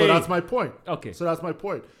people, Jay. So that's my point. Okay. So that's my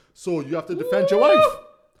point. So you have to defend your wife.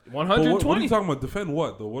 But what are 120. you talking about? Defend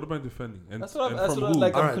what, though? What am I defending? And, That's what and I'm, that's from what who?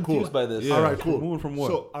 like. All I'm right, confused cool. by this. Yeah. All right, cool. Moving from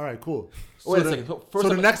what? So all right, cool. Wait a so second. The, First so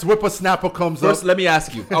the of- next whippersnapper comes First, up. let me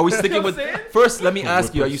ask you: are we sticking with? what I'm saying? First, let me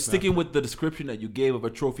ask you: are you Whippersnapper. sticking with the description that you gave of a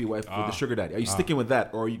trophy wife with the sugar daddy? Are you sticking with that,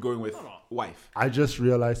 or are you going with wife? I just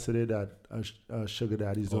realized today that sugar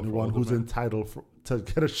daddy is the only for one older who's men? entitled to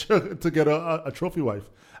get a trophy wife.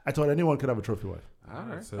 I thought anyone could have a trophy wife. All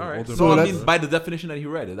right, So all right. older So men. I let's- mean, by the definition that he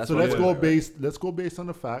read, that's So what let's I go read. based on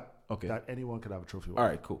the fact Okay. that anyone could have a trophy wife. All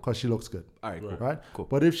right, cool. Because she looks good. All right, cool. Right? Cool.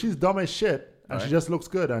 But if she's dumb as shit and she Alright. just looks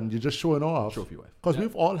good and you're just showing off. Trophy wife. Because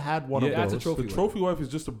we've all had one Yeah, of that's those. a trophy The wife. trophy wife is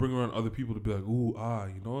just to bring around other people to be like, ooh,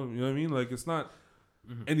 you know what I mean? Like, it's not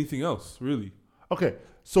anything else, really. Okay,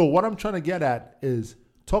 so what I'm trying to get at is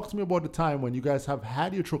talk to me about the time when you guys have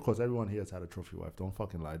had your trophy. Because everyone here has had a trophy wife. Don't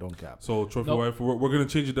fucking lie. Don't cap. So, trophy Nope. wife, we're going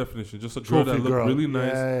to change the definition. Just a girl Trophy that looked girl. really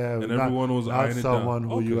nice and not- everyone was not eyeing it down. someone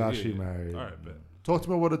who you Okay, actually married. All right, bet. Talk to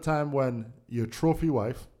me about the time when your trophy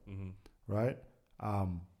wife, right?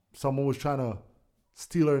 Someone was trying to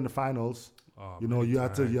steal her in the finals. Oh, You know, many you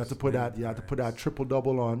had to times, put many that times, triple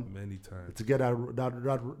double on many times, to get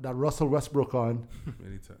that Russell Westbrook on.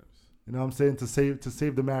 many times. You know what I'm saying? To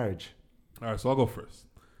save the marriage. All right, so I'll go first.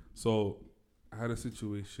 So I had a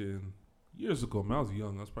situation years ago. Man, I was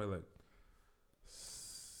young. I was probably like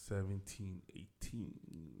 17,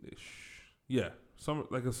 18-ish. Yeah, summer.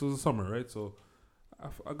 Like it was a summer, right? So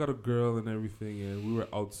I got a girl and everything, and we were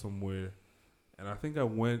out somewhere. And I think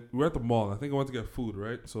we were at the mall. And I think I went to get food,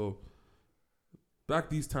 right? So back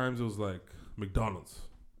these times, it was like McDonald's.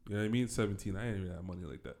 You know what I mean? 17. I ain't even have money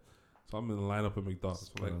like that. So I'm in the lineup at McDonald's.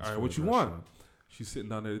 I'm like, all right, what you want? She's sitting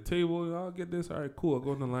down at the table. I'll get this. All right, cool. I'll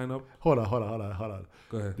go in the lineup. Hold on.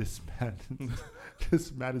 Go ahead.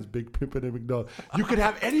 This man is big pimping in McDonald's. You could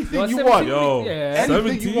have anything No, you 17 want. Yo, Yeah. Anything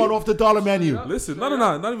 17? you want off the dollar menu. Listen, no,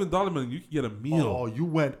 not even dollar menu. You can get a meal. Oh, you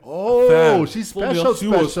went. Oh, Fam. she's Full special. meal. She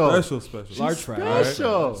was Special. special. Large She's fry.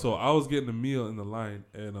 special. So I was getting a meal in the line,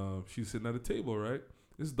 and she's sitting at a table, right?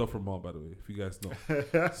 This is Duffer Mall, by the way, if you guys know.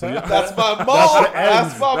 So, yeah, That's my mall.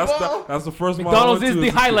 That's my that's, mall. that's the first mall. McDonald's I is went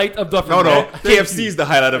the to. highlight of Duffer. No, man. KFC is the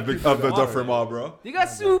highlight of the Duffer Mall, bro. You got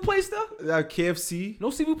seafood play still? KFC.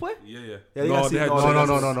 No seafood play? Yeah. Yeah, they no, got they had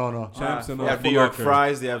No. Champs and They have Foot New York Locker.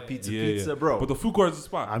 fries. They have pizza, bro. But the food court is the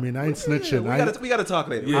spot. I mean, I ain't snitching. we gotta talk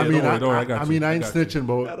later. Yeah, don't worry, I got you. I ain't I got you. snitching,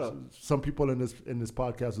 but some people in this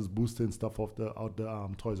podcast was boosting stuff out the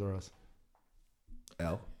Toys R Us.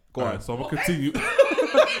 L. Go on. So I'm gonna continue.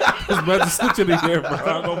 There's mad snitching in here, bro. I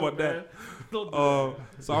don't know about that.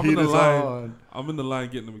 So I'm in the line. On. I'm in the line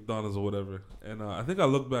getting the McDonald's or whatever, and I think I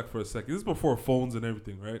looked back for a second. This is before phones and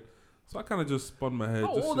everything, right? So I kind of just spun my head.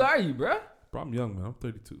 How just old to- are you, bruh? Bro, I'm young, man. I'm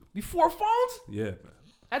 32. Before phones? Yeah, man.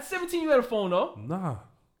 At 17, you had a phone, though. Nah.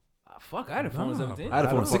 Ah, fuck, I had a phone at Nah, 17. I had a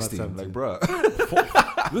phone I at had a phone at 16. 17. Like,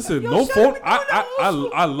 bro. Listen, Yo, no shout phone. out to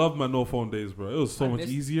I love my no phone days, bro. It was so I much miss-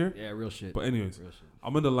 easier. Yeah, real shit. But anyways, Real shit.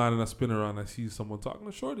 I'm in the line and I spin around. I see someone talking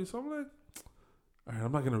to Shorty, so I'm like, all right,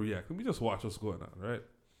 I'm not gonna react. Let me just watch what's going on, right?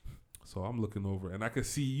 So I'm looking over, and I can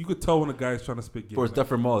see. You could tell when a guy's trying to spit game. Of course,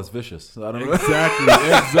 Duffer Mall is vicious. So I don't know.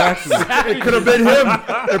 Exactly. It could have been him.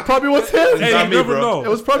 It probably was him. Hey, not you me, never bro. know. It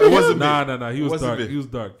was probably him. Nah. He was wasn't dark. me. He was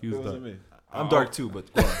dark. He was It dark. wasn't me. I'm dark too,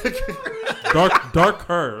 but go on. Dark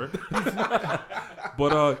her.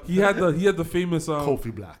 But he had the famous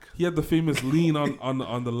Kofi Black. he had the famous lean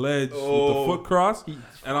on the ledge with the foot cross, and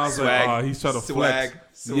I was Swag. like, oh, he's trying to flex.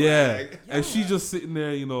 Swag. Yeah, and she's just sitting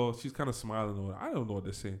there, she's kind of smiling. I don't know what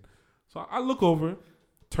they're saying. So I look over,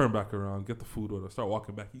 turn back around, get the food order, start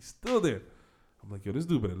walking back. He's still there. I'm like, yo, this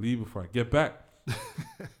dude better leave before I get back.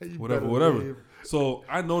 Whatever. So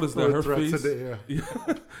I noticed that her face,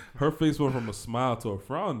 her face went from a smile to a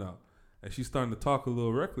frown now, and she's starting to talk a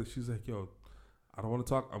little reckless. She's like, yo, I don't want to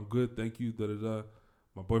talk. I'm good, thank you. Da da da.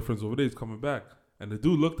 My boyfriend's over there. He's coming back, and the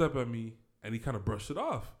dude looked up at me, and he kind of brushed it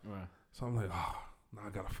off. Right. So I'm like, now I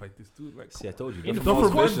gotta fight this dude. Like, See, I told you. In the Duffer phone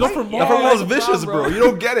Mall's court, vicious. Duffer Mall. Duffer Mall's like, vicious, nah, bro. bro. You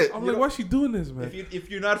don't get it. I'm You like, don't- why is she doing this, man? if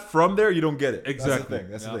you're not from there, you don't get it. Exactly.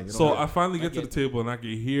 That's the thing. You So don't I get finally get to get the table and I can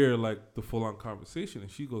hear like the full on conversation, and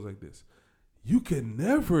she goes like this: "You can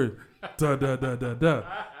never da da da da da,"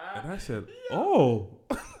 and I said, "Oh,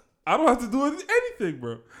 I don't have to do anything,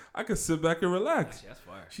 bro. I can sit back and relax." That's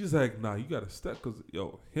fire. She's like, "Nah, you gotta step, cause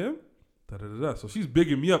him, da da da da." So she's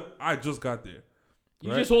bigging me up. I just got there. You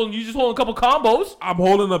Right? just holding a couple combos. I'm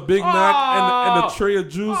holding a Big Mac and a tray of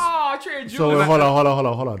juice. Oh, Trey Juice. So hold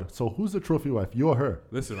on. So who's the trophy wife? You or her?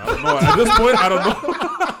 Listen, I don't know. At this point, I don't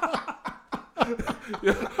know.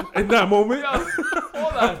 Yeah, in that moment,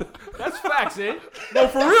 Hold on. That's facts, eh? no,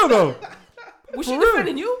 for real though. Was she For real.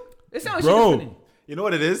 defending you? It sounds like Bro. she defending you. You know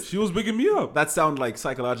what it is? She was bigging me up. That sound like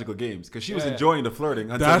psychological games because she was Yeah. enjoying the flirting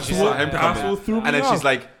until That's she saw him that's come in. what threw me And then off. she's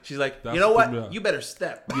like, That's you know what threw me what? off. You better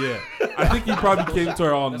step. Yeah, I think he probably came to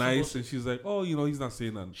her all That's nice, bullshit. and she's like, "Oh, he's not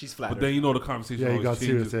saying nothing." She's But flattered. then the conversation Yeah, he always got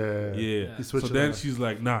changes. serious. Yeah. He So switched it then up. she's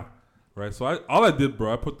like, "Nah," right? So all I did,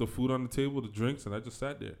 bro, I put the food on the table, the drinks, and I just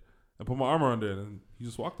sat there and put my arm around there, and he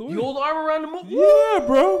just walked away. You hold the arm around the move. Yeah,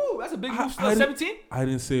 bro. Ooh, that's a big move. I didn't- 17. I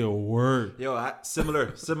didn't say a word. Yo,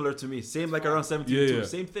 similar to me. Same like around 17 Yeah, too. yeah.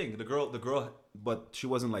 Same thing. The girl, but she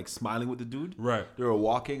wasn't like smiling with the dude. Right. They were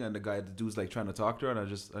walking, and the dude's like trying to talk to her, and I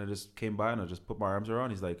just came by and I just put my arms around.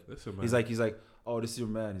 He's like, Listen, man. he's like, oh, this is your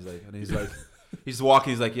man. He's like, he's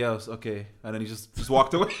walking. He's like, yeah, okay, and then he just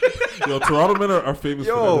walked away. Yo, Toronto men are famous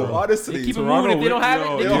for that. Yo, bro. honestly, They keep it Toronto moving. If they don't have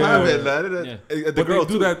yo, it, they they don't keep have moving. it, man. Yeah. The But girl they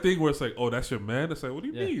do too. that thing where it's like, "Oh, that's your man." It's like, what do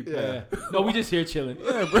you mean? Yeah. No, we just here chilling.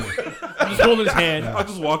 Yeah, bro. I'm just holding his hand. I'm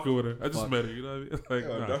just walking with her. I just met her. You know what I mean? Like,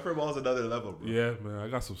 Yo, nah. Duffer Mall's another level, bro. Yeah, man. I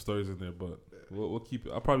got some stories in there, but we'll keep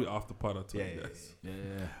it. I'll probably off the pot. I'll tell you guys. Yeah.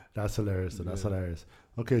 That's hilarious. That's hilarious.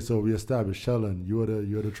 Okay, so we established Sheldon. You're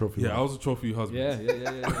the trophy Yeah, wife. I was a trophy husband.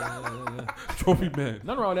 Yeah. Trophy man.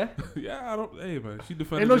 Nothing wrong with that. Yeah, I don't. Hey, man, she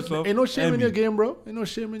defended Ain't herself. no shame and in me. your game, bro. Ain't no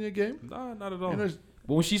shame in your game. Nah, not at all. Ain't no,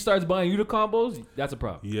 But when she starts buying you the combos, that's a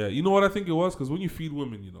problem. Yeah, you know what I think it was? Because when you feed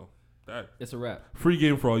women, that It's a wrap. free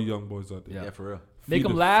game for all you young boys out there. Yeah, for real. Make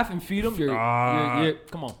Feed them laugh and feed them. You're come on,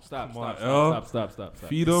 Come on, stop.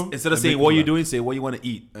 Feed them. Instead of saying what you doing, say what you want to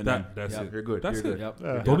eat, and That's then it. you're good. That's you're it. good. Yep.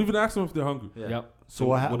 Yeah. Don't even ask them if they're hungry. Yeah. Yep. so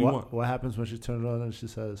what do you want? what happens when she turns around and she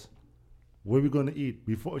says, "Where we gonna eat?"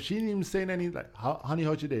 Before she didn't even say anything like, "Honey,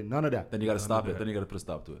 how's your day?" None of that. Then you gotta stop it. Then you gotta put a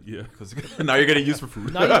stop to it. Yeah. Because now you're getting used for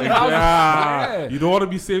food. Now you Yeah. You don't want to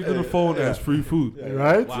be saved in the phone as free food.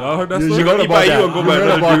 Right? Y'all heard that You story? heard eat about by you that. and go You by heard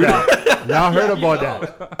another about dude. that. Y'all heard about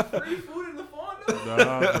that. Free food in the phone.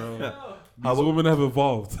 Nah, bro. These women have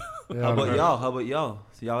evolved. Yeah, How about man. y'all? How about y'all?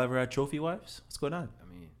 So y'all ever had trophy wives? What's going on?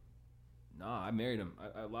 I mean, nah, I married him.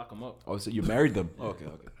 I lock him up. Oh, so you married them? Okay.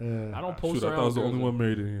 Yeah. I don't post Shoot, I around. thought I was the girls, only though. one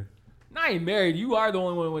married in here. Nah, I ain't married. You are the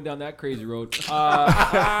only one who went down that crazy road.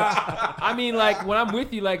 I mean, like, when I'm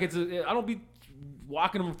with you, like, I don't be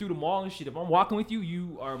walking them through the mall and shit. If I'm walking with you,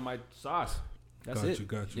 you are my sauce. That's it.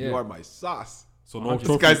 Got you. Yeah. You are my sauce. So no This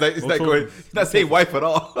trophy. guy's like, he's not going. He's not saying wife at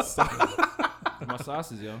all. My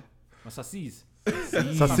sauces, yo. My sauces.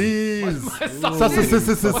 Sauces.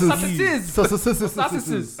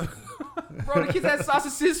 Sauces. Bro, the kids had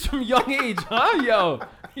sausages from a young age, huh, yo?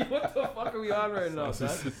 What the fuck are we on right now, son?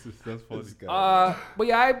 That's funny. But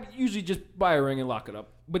yeah, I usually just buy a ring and lock it up.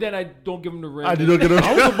 But then I don't give him the ring. I didn't get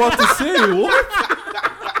I was about to say what?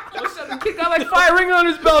 The kid got like 5 rings on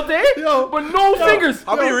his belt, eh? Yo. But no fingers.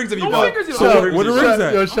 How many rings have you No bought? fingers, you know. So where the rings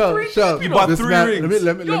at? Yo, Shell. You bought This 3 man- rings.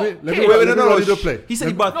 Let me Yo, ready to play. He said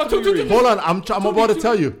he bought No, 3 two. rings. Hold on, I'm about to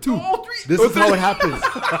tell you. All 3. This is how it happens.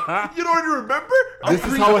 You don't even remember? This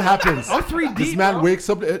is how it happens. I'm 3 deep. This man bro. wakes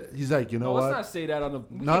up. He's like, you know No, let's what? not say that on the.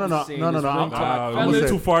 we No, can't no, be saying no, this no, ring I'm talk. I'm We're saying-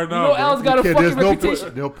 too far You now. know, Al's got a Okay, fucking there's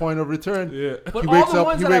reputation. no point of return. Yeah. But He all wakes the up-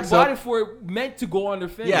 ones he that I wakes bought up- it for meant to go on their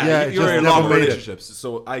finger. Yeah, Yeah, it you're just in never long made it. relationships,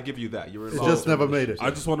 so I give you that. You're in It long just never made it. I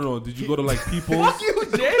just want to know, did you go to like People's Fuck you,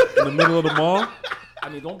 Jay. in the middle of the mall? I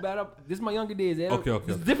mean, don't bat up. This is my younger days. Eh? Okay.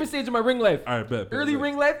 This is a different stage of my ring life. All right, bet. Early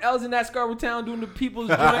ring life, I was in that Scarborough town doing the People's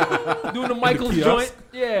joint, doing the Michael's kiosk? joint.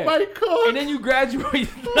 Yeah. Michael. And then you graduate.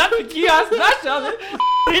 Not the kiosk, not Sheldon.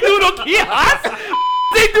 They do the kiosk.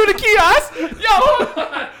 They do the kiosk. Yo,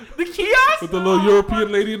 the kiosk. With the little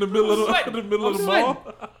European lady in the middle of the, sweating. in the middle of the I'm mall.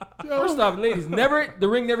 First off, ladies, the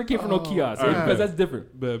ring never came from no kiosk, man. because that's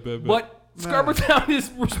different. Bet. But Scarborough Town is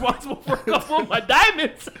responsible for a couple of my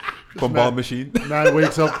diamonds. Gumball machine. Man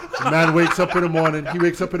wakes up in the morning. He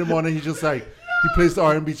wakes up in the morning. He's just like, he plays the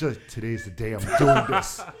R&B. Just like, today's the day I'm doing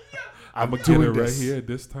this. I'm Get it doing right this. here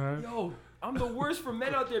this time. Yo, I'm the worst for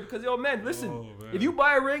men out there because, yo, men, listen. Oh, man. If you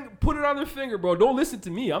buy a ring, put it on their finger, bro. Don't listen to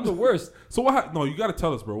me. I'm the worst. So what? No, you got to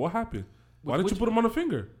tell us, bro. What happened? Why didn't you put him on the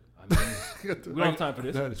finger? We don't have time for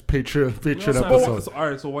this. That is Patreon No, episode. So, all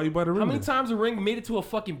right. So why you buy the ring? How many then? times a ring made it to a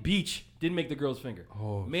fucking beach, didn't make the girl's finger?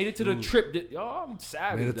 Oh, made it to the trip. I'm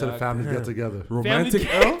savage. Made it to the dog. family get together. Family Romantic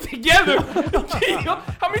get L? together. Yo,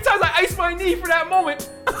 how many times I iced my knee for that moment?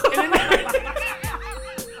 And then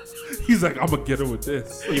He's like, I'm gonna get her with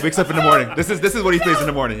this. He wakes up in the morning. This is what he plays in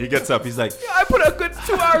the morning. He gets up. He's like, I put a good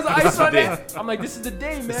 2 hours of This is ice the on day. that. I'm like, this is the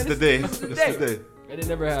day, man. this is the day. This is the day. And it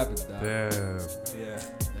never happens, dog. Damn. Yeah.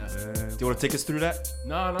 Do you want to take us through that?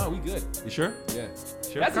 No, we good. You sure? Yeah.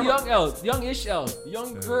 Sure. That's a young L. Young-ish L.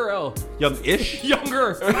 Younger L. Young-ish?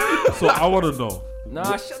 Younger. So I want to know.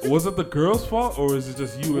 Nah, shut the Was it the girl's fault or is it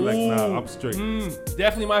just you were like, nah, I'm straight?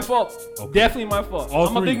 Definitely my fault. Okay. Definitely my fault. All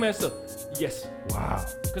I'm a three? big man still. Yes. Wow.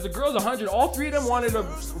 Because the girls 100, all 3 of them wanted a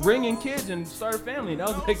ring and kids and start a family. And I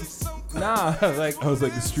was like, nah. Like, I was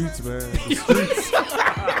like, the streets, man. The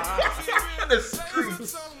streets. The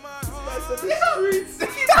streets. they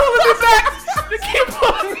keep pulling me back. They keep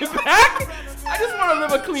pulling me back. I just want to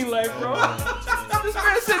live a clean life, bro. This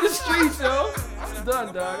man said the streets, yo. I'm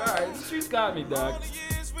done, dog. All right, the streets got me, dog.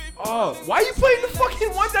 Oh, why are you playing the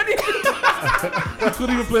fucking one that I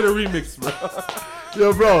couldn't even play the remix, bro.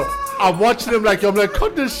 Yo, bro, I'm watching him like, I'm like,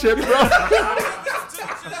 cut this shit, bro. Yo, no,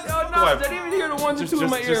 I didn't even hear the ones or two in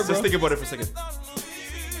my ear, bro. Just think about it for a second.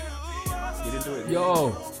 You didn't do it. Yo,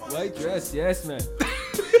 white dress, yes, man.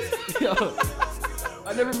 Yo,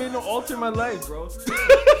 I never made no altar in my life, bro.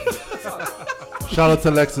 Shout out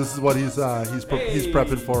to Lex. This is what he's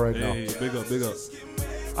prepping for right now. Hey, big up, big up.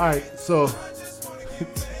 All right, so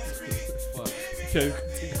Okay.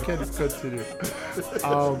 can you continue? Fuck.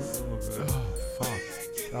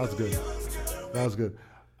 That was good. That was good.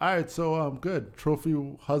 All right, so good. Trophy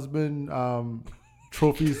husband,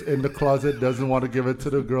 trophies in the closet, doesn't want to give it to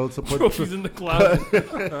the girl to put. Trophies in the closet,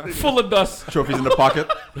 full of dust. Trophies in the pocket.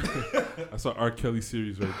 That's our R. Kelly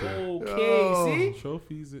series right there. Okay, see?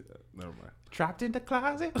 Trophies. Never mind. Trapped in the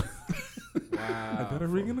closet. I got a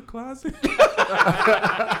ring in the closet.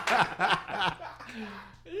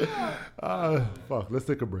 Fuck. Let's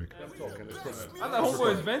take a break. I thought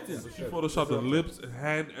homeboy is venting. She photoshopped the lips,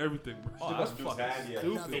 hand, everything, bro. Oh, that's fucking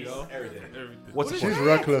stupid, yo. Everything. What's the She's point?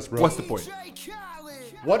 reckless, bro. What's the point?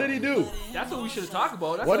 What did he do? That's what we should have talked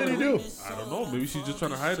about. That's What did he do? I don't know. Maybe she's just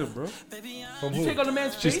trying to hide him, bro. From You who? take on the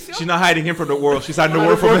man's face, yo? She's not hiding him from the world. She's hiding the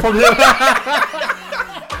world from him. From him.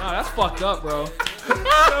 Nah, that's fucked up, bro.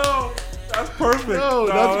 That's perfect. No,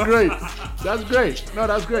 that's great. That's great. No,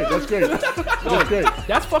 that's great. That's great. That's great.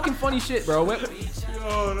 That's fucking funny shit, bro. Yo, that's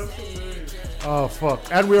hilarious. Oh fuck!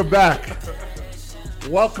 And we're back.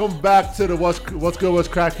 Welcome back to the What's Good, What's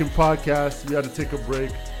Cracking podcast. We had to take a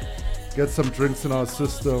break, get some drinks in our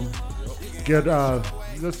system, get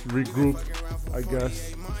just regroup, I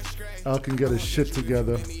guess. Al can get his shit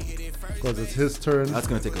together, because it's his turn. That's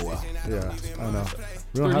gonna take a while. Yeah, I know.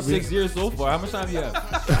 We don't have 36 any- years so far. How much time do you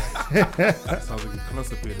have? Sounds like you're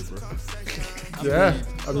constipated, bro. Yeah,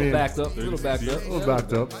 I A little mean, backed up. A little backed up. a little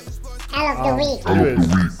backed up. Out of the week.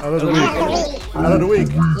 Anyways, out of the week. Out of the week.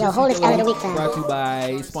 Yo, hold it out of the week, fam. Brought to you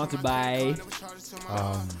by, sponsored by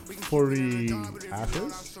Furry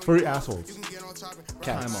asses? Furry assholes.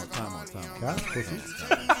 Time out. Cats? Pussies?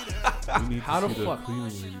 We need How to the see fuck? cleaning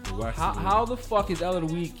lady, the waxing How the fuck is L of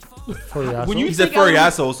the week? Furry assholes? When you He said think L of furry the week-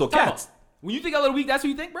 asshole, so Time out. cats. When you think L of the week, that's what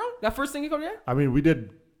you think, bro? That first thing you come to your head? I mean, we did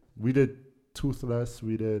toothless.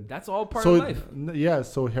 We did. That's all part So of life. yeah,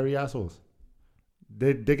 so hairy assholes.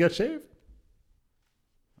 They get shaved.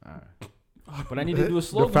 But I need to do a The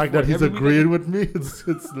slogan. fact for that it. he's Every week I agreeing do- with me,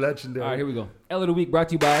 it's legendary. All right, here we go. L of the week brought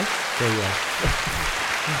to you by So yeah.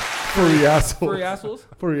 Furry assholes. Furry Assholes.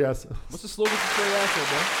 Furry assholes. What's the slogan for Furry Asshole,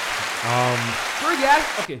 bro? Um, Fergie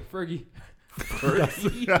ass. Okay, Fergie.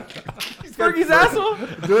 Fergie's asshole.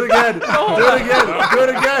 do it again. Do it again. Do it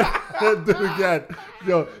again. Do it again.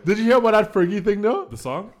 Yo, did you hear about that Fergie thing though? The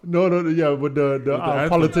song? No, yeah, with the anthem.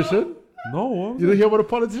 politician. No. What was You didn't it? hear what a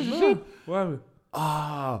politician said? What happened?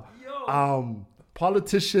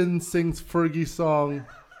 Politician sings Fergie song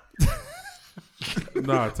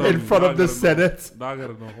Nah, tell in me. front Now of I the gotta know. Senate. Now I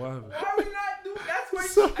gotta know. What happened? Why are we not doing? That's why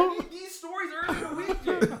So- I need these stories early in the week.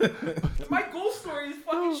 Jay. My ghost story is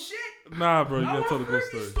fucking shit. Nah, bro, you I gotta tell want the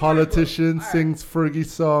ghost Fergie's story. Politician All right. sings Fergie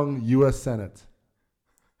song, U.S. Senate.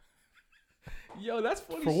 Yo, that's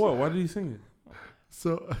funny. For shit. what? Why did he sing it?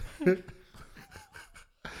 So,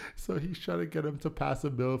 so he's trying to get him to pass a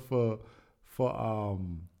bill for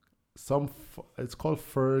it's called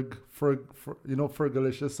Ferg, you know,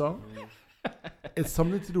 Fergalicious song. It's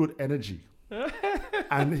something to do with energy,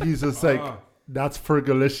 and he's just like, that's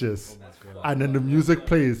Fergalicious, and then the music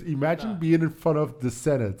plays. Imagine being in front of the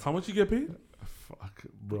Senate. How much you get paid? Fuck,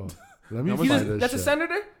 bro. Let me How much find is this That's a shit.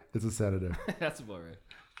 senator. It's a senator. That's about right.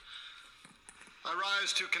 I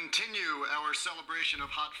rise to continue our celebration of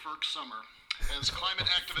hot Ferg summer. As climate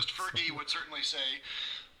activist Fergie would certainly say,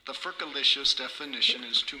 the Fergalicious definition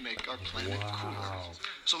is to make our planet cooler.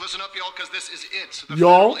 So listen up, y'all, because this is it. The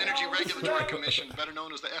Y'all? Federal Energy Regulatory Commission, better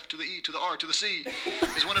known as the F to the E to the R to the C,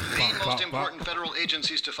 is one of the most important federal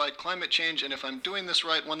agencies to fight climate change, and if I'm doing this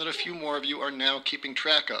right, one that a few more of you are now keeping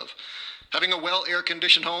track of. Having a well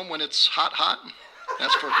air-conditioned home when it's hot,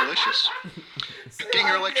 that's Fergalicious. Getting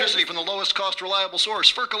your electricity from the lowest cost reliable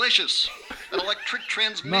source, Fergalicious. An electric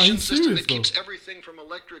transmission he's system serious, that keeps everything from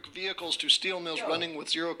electric vehicles to steel mills running with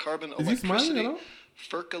zero carbon Is he smiling electricity. at all?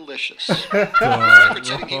 Fergalicious.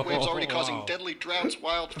 Record-setting heat waves already causing deadly droughts,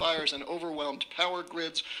 wildfires, and overwhelmed power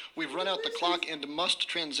grids. We've run out the clock and must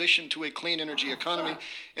transition to a clean energy economy,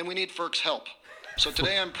 and we need FERC's help. So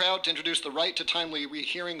today I'm proud to introduce the right to timely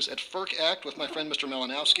rehearings at FERC Act with my friend Mr.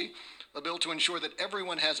 Malinowski, a bill to ensure that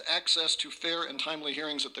everyone has access to fair and timely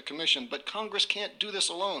hearings at the Commission. But Congress can't do this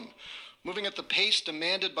alone. Moving at the pace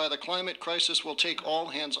demanded by the climate crisis will take all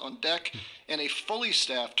hands on deck, and a fully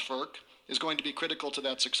staffed FERC is going to be critical to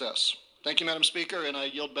that success. Thank you, Madam Speaker, and I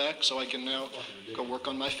yield back so I can now go work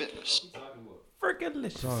on my fitness. That's what they get paid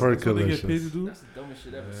to Fergalicious. do? That's the dumbest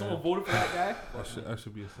shit ever. Someone voted for that guy. I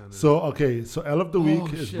should be a senator. So okay, so L of the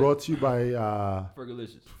week is shit. brought to you by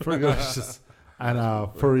Fergalicious. Fergalicious and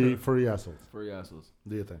furry assholes. Furry assholes.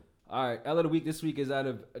 Do you think? All right, L of the week this week is out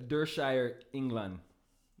of Dershire, England.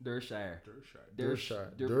 Dershire.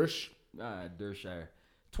 Dershire.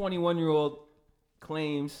 21-year-old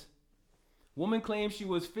woman claims she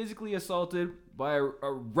was physically assaulted by a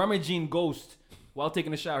rummaging ghost while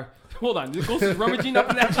taking a shower. Hold on, the ghost is rummaging up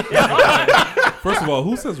in that shit. First of all,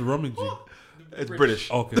 who says rummaging? It's British.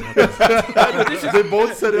 Okay. They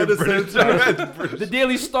both said it at the same time. The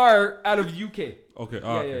Daily Star out of UK. Okay.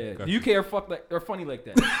 Yeah. Gotcha. The UK are funny like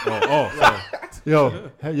that.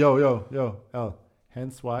 Sorry. L.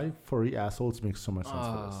 Hence why furry assholes make so much sense for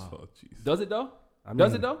us. Oh, jeez. Does it though? I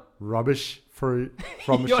Does mean, it though? Rubbish furry,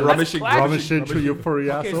 Yo, that's rummishing classic. through your furry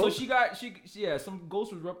Okay, asshole. so some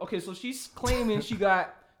ghost was okay, so she's claiming she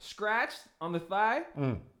got scratched on the thigh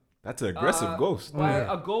That's an aggressive ghost. by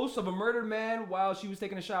a ghost of a murdered man while she was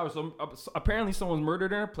taking a shower. So apparently someone was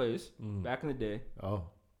murdered in her place back in the day, Oh,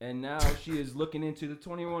 and now she is looking into the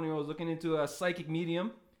 21-year-old is looking into a psychic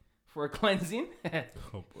medium for a cleansing.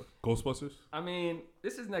 Oh, boy. Ghostbusters? I mean,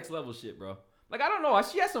 this is next level shit, bro. Like, I don't know.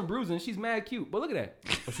 She has some bruising. She's mad cute. But look at that.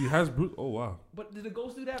 Oh, she has bruise. Oh, wow. But did the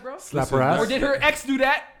ghost do that, bro? slap her ass. Or did her ex do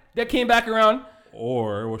that? That came back around?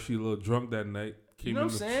 Or was she a little drunk that night? Came You know in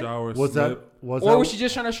what the I'm saying? shower. Was that slept. Or that was she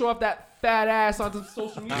just trying to show off that fat ass onto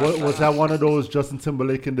social media? was that one of those Justin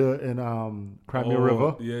Timberlake in Crimea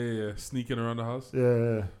River? Yeah. Sneaking around the house.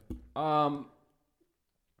 Yeah.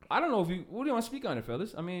 I don't know if you. What do you want to speak on it,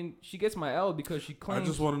 fellas? I mean, she gets my L because she I claims.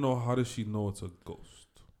 just want to know, how does she know it's a ghost?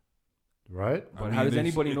 Right? But how does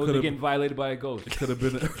anybody know they're getting violated by a ghost? It could have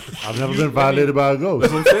been. I've never been violated by a ghost.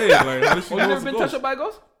 That's what I'm saying. Like, how does she Oh, know you never it's a been ghost? touched up by a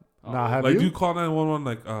ghost? Nah, have Like, you? do you call 911?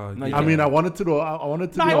 Like, you I mean, I wanted to know. I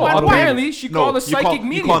wanted to know. Well, how to- apparently, she called a psychic You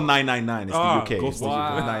medium. call 999. It's the UK. ghost It's the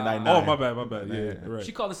wow. 999. Oh, my bad. Yeah, right.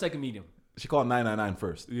 She called a psychic medium. She called 999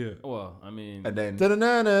 first. Yeah. Well, I mean, And then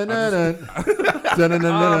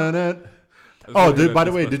Oh, by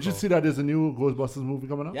the way, did you see that there's a new Ghostbusters movie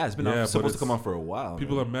coming out? yeah, it's been Yeah, but supposed to it's- come out for a while.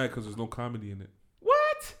 People man. are mad because there's no comedy in it.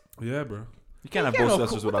 what? Yeah, bro. You can't have can't have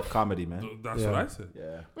Ghostbusters without comedy, man. That's Yeah. what I said.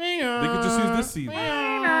 Yeah. They could just use this scene.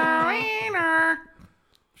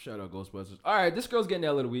 Shout out Ghostbusters. All right, this girl's getting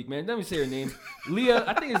L of the week, man. Let me say her name. Leah,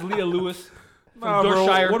 I think it's Leah Lewis from Nah, bro.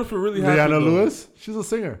 Dorkshire. What if it really happened? Leanna though? Lewis? She's a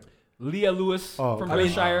singer. Leah Lewis Oh, from I mean,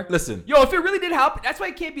 Dorkshire. Listen. Yo, if it really did happen, that's why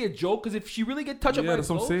it can't be a joke. Because if she really get touched up by Yeah, a that's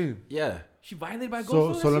what I'm ghost, saying. Yeah. she violated by a So,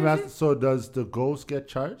 ghost. so let me ask. So does the ghost get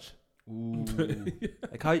charged?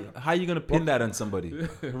 Like, how you going to pin that on somebody?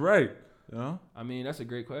 Right. You know? I mean, that's a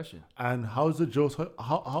great question. And how's the ghost?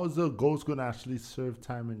 How's the ghost gonna actually serve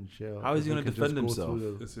time in jail? How is he If gonna could defend just go himself?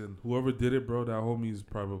 through the- Listen, whoever did it, bro, that homie's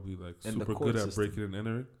probably like In the super court good at system. breaking and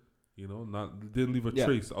entering. You know, didn't leave a Yeah,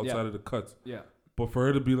 trace outside yeah. of the cuts. Yeah. But for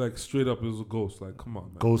her to be like straight up, it was a ghost. Like, come on,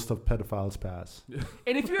 man. Ghost of pedophiles pass.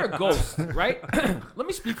 And if you're a ghost, right? Let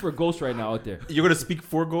me speak for a ghost right now out there. You're going to speak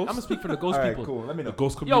for ghosts? I'm gonna speak for the ghost All right, people. cool. Let me know. The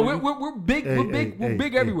ghost Yo, community. we're big. Hey, we're big. hey, we're hey,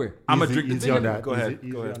 big hey. everywhere. I'm a Easy- drink the Easy thing. on that. Go ahead.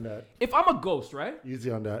 Easy Go ahead. on that. If I'm a ghost, right?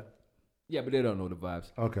 Easy on that. Yeah, but they don't know the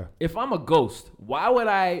vibes. Okay. If I'm a ghost, why would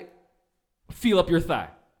I feel up your thigh?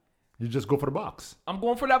 You just go for the box. I'm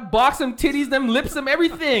going for that box, them titties, them lips, them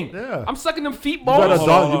everything. Yeah. I'm sucking them feet You bones.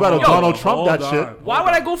 better, you better Yo, Donald Trump hold that on. shit. Why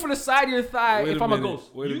would I go for the side of your thigh Wait if a I'm a minute.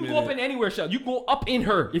 ghost? Wait a You can go up minute. in anywhere, Sheldon. You can go up in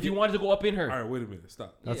her if you wanted to go up in her. All right, wait a minute.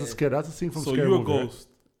 Stop. That's a scare. That's a scene from So Scary you're a Movie, right? ghost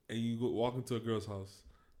and you walk into a girl's house.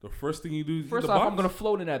 The first thing you do is First eat the off, box? I'm gonna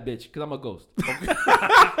float in that bitch because I'm a ghost.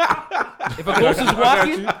 If a ghost is I got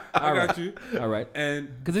walking, you. I got you. all right. And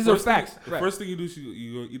 'Cause these are first thing- facts. The Right. first thing you do is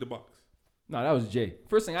you go eat the box. No, that was Jay.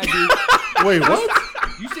 First thing I do, Wait,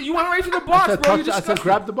 what? you said you want to race from the I box, said, bro. You touch, I said,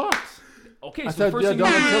 grab the box. Okay, I so said, first yeah, thing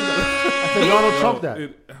Donald you Trump that. I said, Donald Trump that.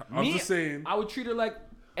 I'm Me, just saying. I would treat her like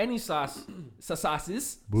any sauces,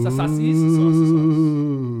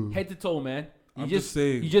 Ooh. head to toe, man. You I'm just just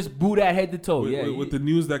saying. You just boo that head to toe. With, Yeah. with the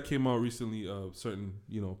news that came out recently of certain,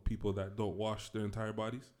 people that don't wash their entire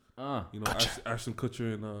bodies. Ashton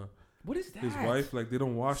Kutcher and what is that? his wife, like they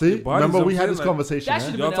don't wash See, their bodies. remember we I'm had saying, this like, conversation, That man.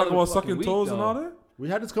 should've Y'all been talking out of about the sucking fucking toes week, and though. all that? We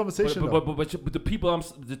had this conversation, though. But the people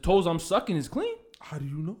the toes I'm sucking is clean How do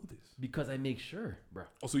you know this? because I make sure, bro.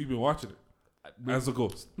 Oh, so you've been watching it as a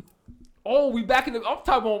ghost. Oh, we back in the. I'm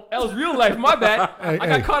talking about L's real life. My bad. Hey, I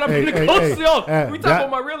got caught up in the ghost still. We talking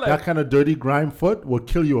about my real life. That kind of dirty grime foot will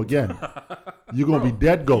kill you again. You're going to be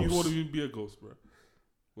dead You won't ghost. even be a ghost, bro.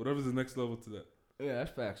 Whatever's the next level to that. Yeah,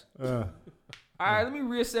 that's facts. All right, let me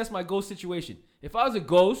reassess my ghost situation. If I was a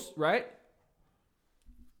ghost, right?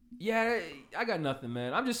 Yeah, I got nothing,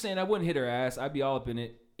 man. I'm just saying I wouldn't hit her ass. I'd be all up in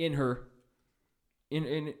it, in her. In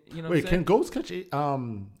you know what I'm Wait, saying? can ghosts catch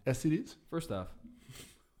STDs? First off,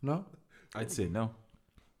 No? I'd say no.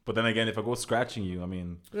 But then again, if I go scratching you, I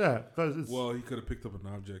mean, Yeah, because it's... Well, he could have picked up an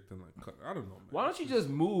object and like cut. I don't know, man. why don't you just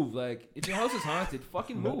move? Like, if your house is haunted,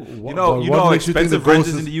 fucking move. What- you know what how makes you think expensive the rent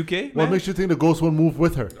ghost is in the UK, What man? makes you think the ghost will move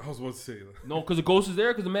with her? I was about to say that. No, because the ghost is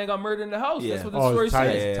there because the man got murdered in the house. Yeah. That's what the Oh, story it's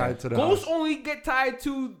tied, says. Yeah. tied to the Ghosts house. only get tied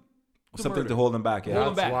to the Something murder. to hold them back, yeah. Hold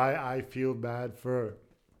 'em That's back. why I feel bad for her.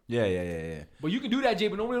 Yeah. But you can do that, Jay,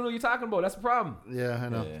 but nobody knows what you're talking about. That's the problem. Yeah, I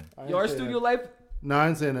know. Yeah. I ain't Your saying studio that. life No, I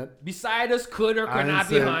ain't saying that. beside us could or I could ain't not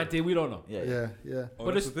be saying- haunted. We don't know. Yeah. Oh,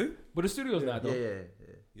 But that's it's- the thing? But the studio's not, though.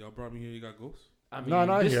 Y'all brought me here, you got ghosts? I mean, No,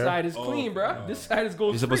 not this here. side is clean, bro. This side is You're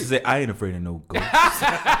ghost supposed to free. say, I ain't afraid of no ghosts.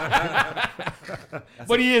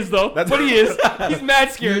 But he is, though. But he is. He's mad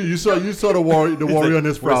You, scared. you saw the warrior on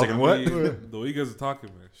his Wait a brow. second, what? The way you guys are talking,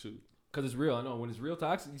 man. Shoot. Because it's real. I know. When it's real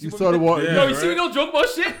toxic. You what saw we the did? warrior. Yo, you see me don't joke about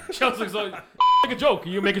shit? Shelton's like, so, make a joke.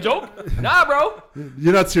 Can you make a joke? Nah, bro.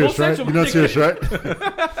 You're not serious, Full right? sexual You're not serious, right?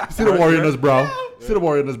 You see the warrior in his brow. See the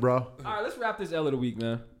warrior in his brow. All right, let's wrap this L of the week,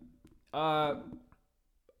 man.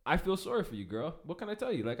 I feel sorry for you, girl. What can I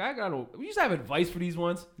tell you? Like, I got no. We just have advice for these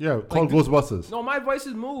ones. Yeah, call Ghostbusters. No, my advice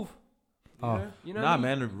is move. Oh. You know what Nah, I mean?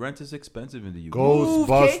 man, the rent is expensive in the UK.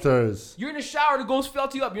 Ghostbusters. You're in the shower, the ghost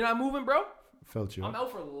felt you up. You're not moving, bro? Felt you. I'm out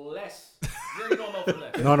for less. You already know I'm out for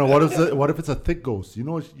less. No. What if it's a thick ghost? You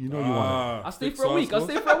know you want I'll stay for a week. I'll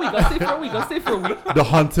stay for a week. it. The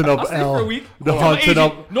haunting of I'll stay L. for a week. The Tell my haunting agent,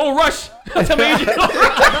 of. no rush. Tell my agent, no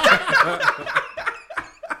rush.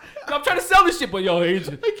 Tell I'm trying to sell this shit, but yo,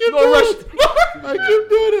 agent. I keep No rush. doing it. I keep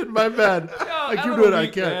doing it, my man. I keep doing it. I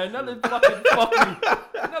can't. Man. Another fucking fuckery.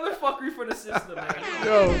 Another fuckery for the system, man.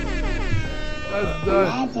 Yo, that's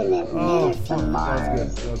done. Oh, fuck.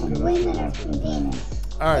 That's good.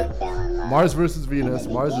 All right, Mars versus Venus.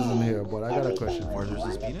 Mars isn't here, but I got a question. Mars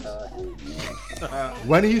versus Venus?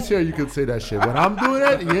 When he's here, you can say that shit. When I'm doing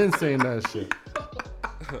it, you ain't saying that shit.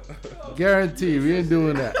 Guarantee, we ain't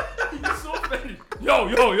doing that. He's so offended.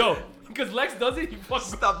 Yo. Because Lex does it, he fucking...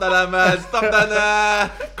 Stop that, man. Stop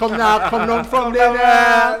that. Come now, come down from there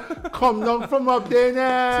now. Come down from up there So you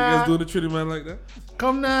guys now. doing the Trinity man like that?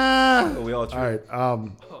 Come now. Oh, we all All right,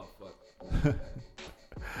 Oh, fuck.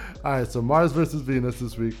 all right, so Mars versus Venus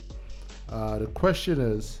this week. The question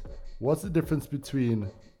is, what's the difference between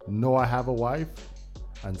no, I have a wife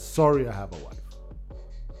and sorry, I have a wife?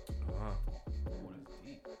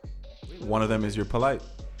 One of them is you're polite.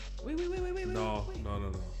 Wait. No.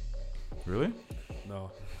 Really?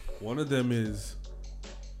 No. One of them is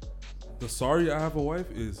the sorry I have a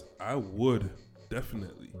wife is I would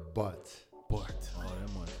definitely, But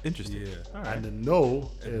Interesting. yeah. All right. and the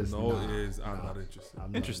no And is no nah. is I'm not interested.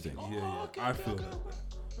 I'm not Interesting. Yeah. I feel that.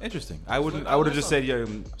 Interesting. I would have just said, yeah,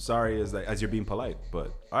 I'm sorry as you're being polite.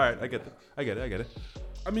 But all right, I get it.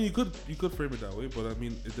 I mean, you could frame it that way, but I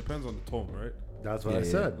mean, it depends on the tone, right? That's what I Yeah.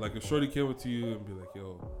 said. Like if Shorty came up to you and be like,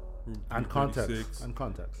 "Yo, room And 336." context. And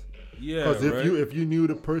context. Yeah, Because right. if you knew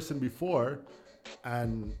the person before,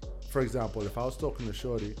 and for example, if I was talking to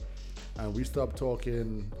Shorty, and we stopped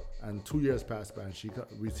talking, and 2 years passed by, and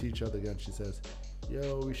we see each other again, she says,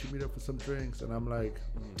 "Yo, we should meet up for some drinks," and I'm like,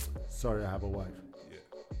 "Sorry, I have a wife." Yeah.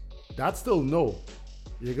 That's still no.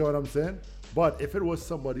 You get what I'm saying? But if it was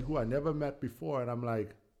somebody who I never met before, and I'm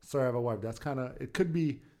like, "Sorry, I have a wife," that's kind of, it could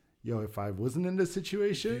be, yo, if I wasn't in this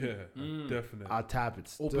situation, Yeah, definitely. I'll tap it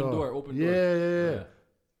still. Open door. Yeah.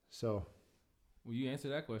 So, Will you answer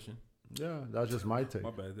that question? yeah, that's just my take.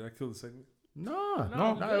 My bad. Did I kill the segment? No,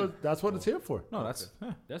 that's what it's here for. No, that's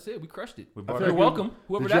That's it. We crushed it. brought feel You're like welcome.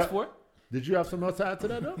 Whoever did you that's for. Did you have something else to add to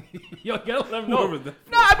that, though? Yo, gotta let them know. Whoever that-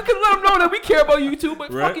 Nah, we can let them know that we care about you too,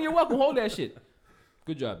 but Right? fucking you're welcome. Hold that shit.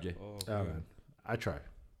 Good job, Jay. Oh, Yeah, man. I try. You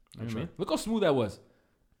know what I mean? Look how smooth that was.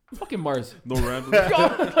 Fucking Mars. no rambling. Yo,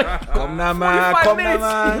 like, come now, man. 45 Come now, minutes.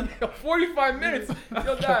 man. Yo, 45 minutes.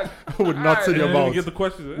 Yo, dog. With nuts in I your didn't even mouth. get the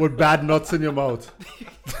question. With bad nuts in your mouth.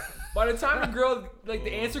 By the time the girl, like,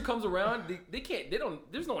 the answer comes around,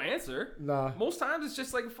 there's no answer. Nah. Most times it's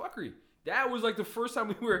just like a fuckery. That was like the first time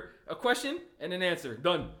we were a question and an answer.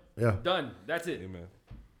 Done. Yeah. Done. That's it. Amen.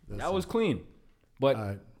 That was clean. But, All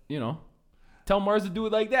right. you know, tell Mars to do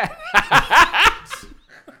it like that.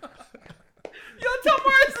 Yo, tell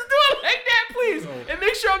Mars to do it like that, please. And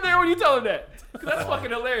make sure I'm there when you tell him that. 'Cause that's fucking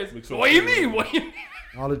hilarious. Make sure What do you I'm mean? What do you mean?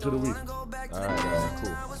 Knowledge of the week. All right,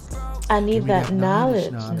 cool. I need that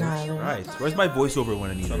knowledge. All right, where's my voiceover when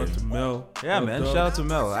I need Shout out it? to Mel. Yeah, Mel man. Dub. Shout out to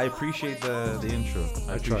Mel. I appreciate the intro.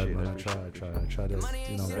 I tried, man. I tried to, but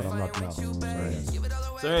I'm not now. Sorry.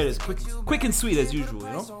 So there it is. Quick and sweet as usual, you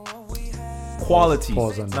know? Quality,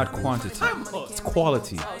 Pause on not that. quantity. It's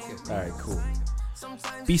quality. All right, cool.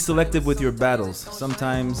 Be selective with your battles.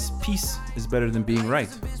 Sometimes peace is better than being right.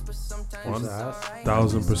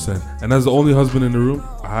 1000%. And as the only husband in the room,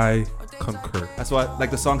 I concur. That's what,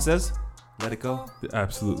 like the song says, let it go.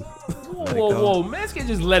 Absolutely. Whoa. Man, can't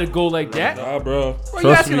just let it go like that. Nah, bro. Bro, you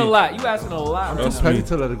Trust asking me. a lot. You asking a lot. I'm bro. too petty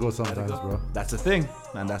to let it go sometimes, bro. That's the thing,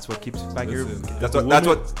 and that's what keeps back your. Listen, That's the what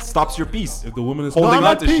woman- stops your peace. If the woman is No, Holding I'm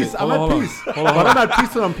on at to peace. shit. I'm Hold at on. peace. Hold on. But I'm at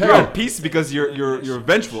peace when I'm You're petty. at peace because you're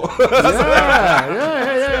vengeful.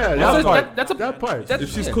 Yeah. That part. That's a- That part. that's-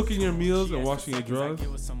 if she's Yeah. cooking your meals and washing your drawers,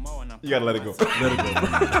 You gotta let it go. let it go.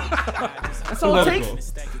 That's all it Let it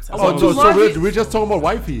takes. go. Oh, two so laundry? we're just talking about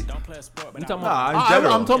wifey. You talking about? Nah, in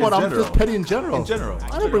general. I'm talking about in I'm just general. petty in general. In general.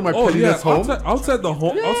 I don't bring my Oh yeah, pettiness home. outside the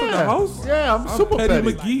home, outside the house. Yeah, I'm super Petty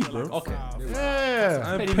petty. McGee, bro. Okay. Yeah.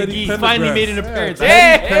 I'm Petty Petty McGee finally Pendergrass. made an appearance. Yeah,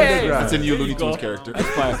 Hey, Petty hey. Pendergrass. That's a new There Looney you go. Tunes character.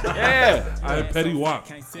 Yeah. I'm Petty Wop.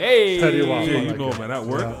 Hey. Petty Wop. Yeah, I you like know, it. man, at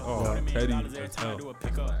work. Yeah, Oh, yeah. petty as hell.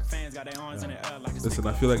 Listen,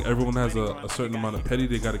 I feel like everyone has a certain amount of petty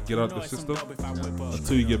they got to get out the system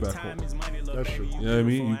until you get back home. That's true. You know what I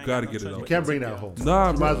mean? You got to get it out. Can't bring that home.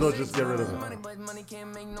 Nah, You might as bro. well just get rid of it.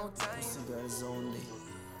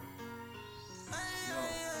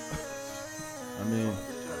 I mean,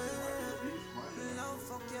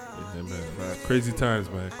 Yeah, man. Crazy times,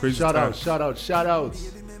 man. Crazy Shout times.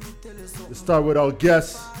 outs. Let's start with our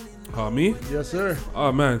guests. Me? Yes, sir.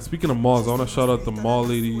 Oh, man. Speaking of malls, I want to shout out the mall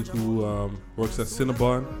lady who works at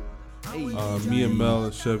Cinnabon. Me and Mel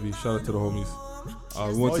and Chevy. Shout out to the homies.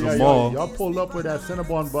 We went to yeah, the mall. Y'all pulled up with that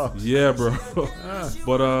Cinnabon box. Yeah, bro.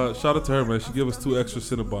 But shout out to her, man. She gave us 2 extra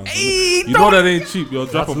Cinnabons. You know that ain't cheap, yo.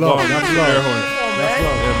 Drop That's a love. bomb. That's Air love. horn. That's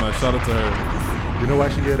love. Yeah, man. Shout out to her. You know why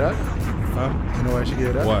she gave that? Huh? You know why she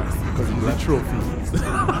gave that? Why? Because he's a trophy.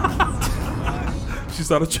 She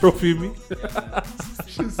saw the trophy in me.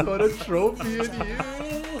 She saw the trophy in you.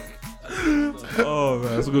 Oh,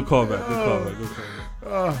 man. That's a good callback. Good callback. Good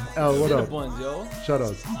callback. Al, what up? Cinnabons, yo. Shout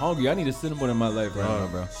out. I'm hungry. I need a Cinnabon in my life right now,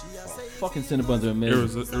 bro. Fucking Cinnabons are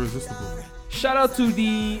amazing. Irresistible. Shout out to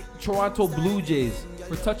the Toronto Blue Jays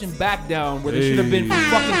for touching back down where they should have been for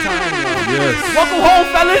fucking time, yo. Yes. Welcome home,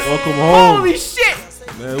 fellas. Welcome home. Holy shit.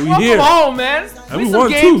 Man, we Welcome here. home, man. And Win we some won,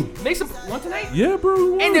 games. too. Make some one tonight? Yeah, bro.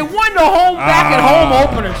 We won. And they won the home back at home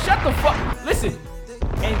opener. Shut the fuck. Listen.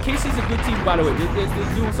 And KC's a good team, by the way.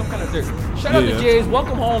 They're doing some kind of dirt. Shout out to Jays.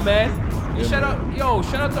 Welcome home, man. And shout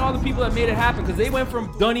out to all the people that made it happen because they went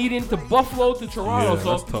from Dunedin to Buffalo to Toronto. Yeah,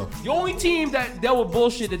 so that's tough. the only team that dealt with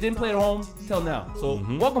bullshit that didn't play at home till now. So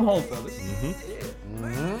welcome home, fellas.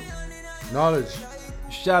 Knowledge.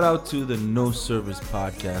 Shout out to the No Service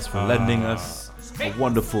Podcast for lending us a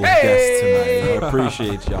wonderful Hey! guest tonight. I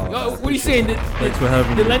appreciate y'all. Yo, what are you saying? Thanks for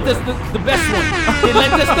having They me, lent bro. us the best one. They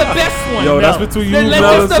lent us the best one. Yo, Mel. that's between you, They lent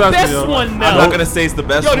Mel, us and the Sasha, best yo. one, Mel. I'm not gonna say it's the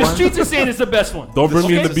best Yo, the one. streets are saying it's the best one. Don't bring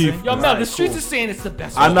me in Okay? the beef. Yo, Mel, the Alright, streets cool. are saying it's the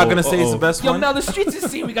best one. I'm not gonna say it's the best Yo, one. Mel, the streets are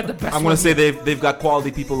saying we got the best one. I'm gonna say they've got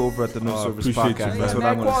quality people over at the No Service appreciate you, Podcast. man. That's what Mad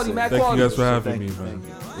I'm gonna quality, say. mad Thank you guys for So having thank me, you, man. thank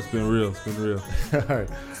you. It's been real. It's been real. All right.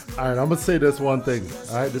 I'm going to say this one thing.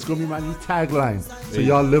 All right. This is going to be my new tagline. So Hey.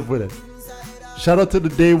 y'all live with it. Shout out to the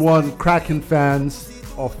day one Kraken fans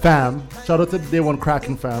or fam. Shout out to the day one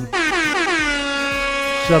Kraken fam.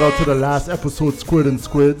 Shout out to the last episode Squid and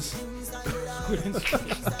Squids.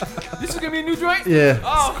 This is gonna be a new joint? Yeah.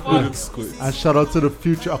 Oh, fuck. Squid. And shout out to the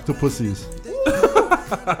future Octopussies.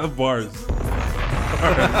 Bars.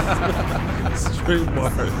 Straight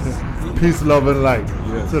bars. Peace, love, and light.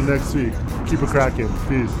 Yes. Till next week. Keep it cracking.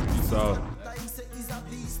 Peace. Peace out.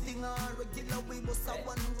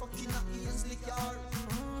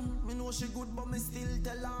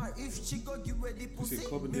 You say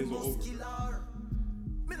clubbing days are over.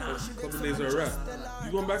 Clubbing days are a wrap.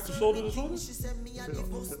 You going back to shoulder to shoulder?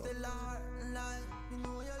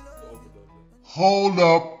 Hold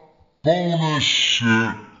up, bonus shit.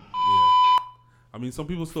 Yeah. I mean, some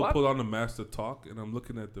people still put on the mask to talk, and I'm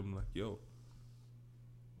looking at them like, yo,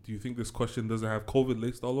 do you think this question doesn't have COVID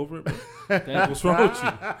laced all over it, bro? What's wrong with you?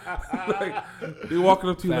 Like, they walking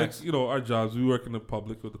up to you Facts. like, you know, our jobs, we work in the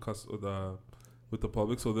public with the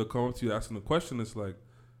public, so they'll come up to you asking the question. It's like,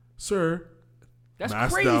 sir, That's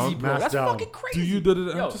mask crazy, down. bro. Mask That's down. fucking crazy. Do you do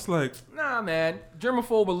it? Yo. I'm just like, Nah, man.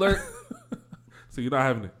 Germaphobe alert. so you're not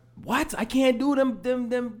having it. What? I can't do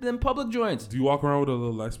them public joints. Do you walk around with a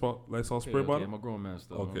little Lysol spray Okay, bottle? I'm a grown man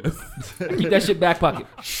still. Okay. I keep that shit back pocket.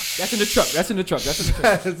 That's in the truck. That's in the truck. That's in the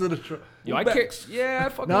truck. It's in the truck. Yo, I can't. Yeah, I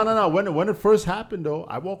fucking. No. When it first happened though,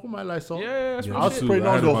 I walk with my Lysol. Yeah, that's Yeah, real I was shit. spraying I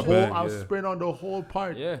on had the it in my whole. bag, I was yeah. spraying on the whole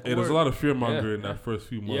part. Yeah. Hey, there's a lot of fear mongering in that first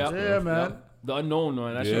few months. Yeah. bro. Yeah, man. The unknown,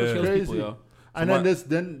 man. That shit Yeah. kills Crazy. people, yo. And So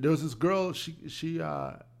then there was this girl. She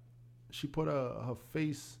put her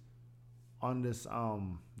face on this.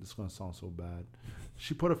 This is gonna sound so bad.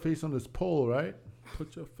 She put her face on this pole, right?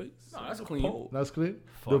 Put your face. No, on that's the clean. pole. That's clean.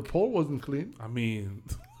 The pole wasn't clean. I mean,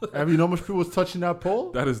 Have you know how much people was touching that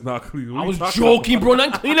pole? that is not clean. What I are was you talking joking, bro.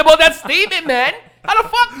 Not clean about that statement, man. How the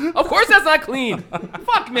fuck? Of course that's not clean.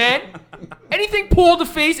 Fuck, man. Anything pulled the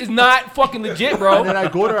face is not fucking legit, And then bro. I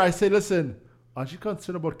go there. I say, listen, aren't you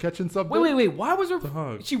concerned about catching something? Wait. Why was her?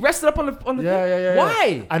 hug. She rested up on the. Yeah.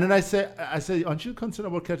 Why? And then I say, aren't you concerned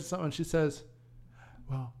about catching something? And she says,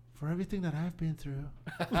 well, for everything that I've been through,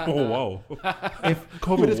 about? Oh, wow. if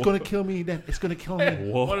COVID is going to kill me, then it's going to kill me.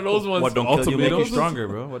 Whoa. One of those ones. What don't kill you make you Ultimatums? stronger,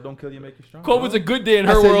 bro? What don't kill you make you stronger? COVID's a good day in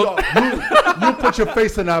I her say, world. yo, you put your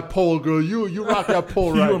face on that pole, girl. You rock that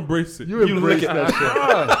pole, You right? embrace it. You embrace that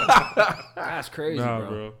shit. That's crazy, Nah,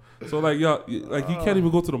 bro. So, like, yo, like, you can't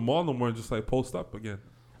even go to the mall no more and just, like, post up again.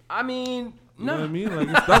 I mean, You know what I nah. mean?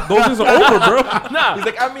 Like, those days are over, bro. Nah. He's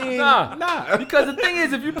like, I mean, Nah. Because the thing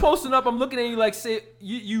is, if you're posting up, I'm looking at you like, say,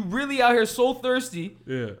 you really out here so thirsty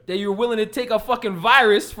Yeah. that you're willing to take a fucking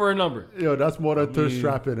virus for a number. Yo, that's more than thirst mean-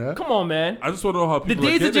 trapping, eh? Come on, man. I just want to know how people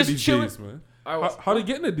days are are getting it just these chilling. days, man. All right, How they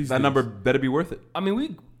getting it these that days? number better be worth it. I mean,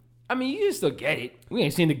 you can still get it. We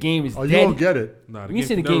ain't saying the game is Oh, you dead. don't get it. Nah, We ain't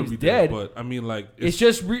saying the can never game's be dead, dead. But, I mean, like, It's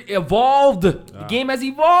just evolved. The game has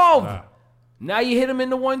evolved. Nah. Now you hit them in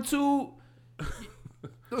the 1-2.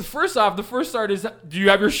 First off, the first start is, do you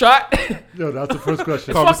have your shot? Yo, that's the first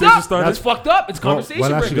question. Conversation started. It's fucked up. It's conversation.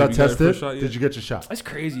 When actually breaker. got You got your tested, first shot yet? did you get your shot? That's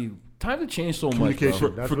crazy. Time to change so much, bro.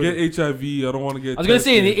 Communication. That's Forget what HIV. I don't want to get. I was gonna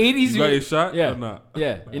say in the 80s, you got your shot yeah, or not?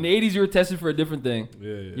 Yeah, in the 80s, you were tested for a different thing.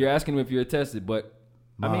 Yeah. You're asking them if you were tested, but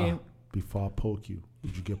I Ma, mean, before I poke you,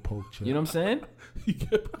 did you get poked? Chip? you know what I'm saying?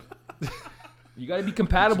 You got to be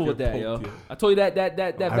compatible with that, yo. poked, yeah. I told you that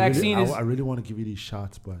vaccine is I really want to give you these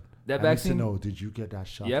shots, but that I need vaccine. to know, did you get that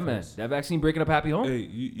shot? Yeah, man. first? That vaccine breaking up happy home. Hey,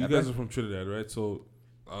 you guys are from Trinidad, right? So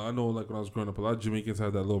I know, like when I was growing up, a lot of Jamaicans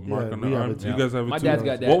have that little mark Yeah, on we their have arm. it too. You guys have it My too. dad's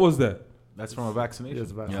got that. What was that? That's from a vaccination.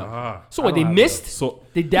 Yes, vaccine. Ah, So what? They don't have missed? so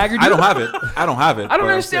They daggered you? I don't have it. I don't have it. I don't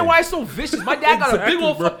but understand I'm why it's so vicious. My dad got a big Exactly,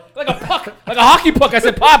 old, bro. like a puck, like a hockey puck. I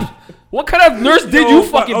said, Pops, what kind of nurse did Yo, you my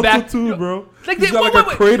fucking uncle back? too, bro. Like He's they, got wait, like a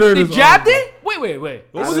wait, crater in they his jabbed arm, it? Wait.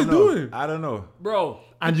 What I was he don't know. doing? I don't know. Bro,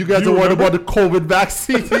 And you guys Do are you worried remember? about the COVID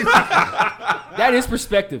vaccine. that is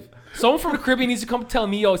perspective. Someone from the Caribbean needs to come tell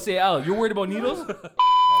me, yo, say, Al, you're worried about needles?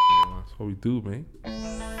 That's what we do, man.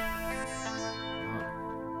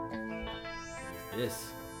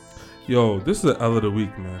 Yes. Yo, this is the L of the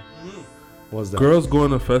week, man. What's that? Girls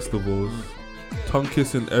going to festivals, tongue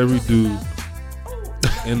kissing every dude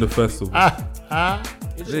in the festival.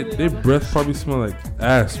 Their breath probably smell like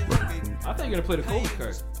ass, bro. I thought you were going to play the COVID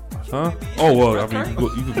card. Huh? Oh well, I mean,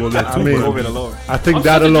 you could go there too. I mean, bro. COVID alone. I think I'm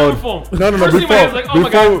that such a alone. germaphobe. No. First thing my head was like, oh my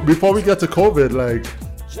God. Before we get to COVID, like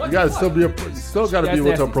What you gotta the still fuck? be still gotta That's be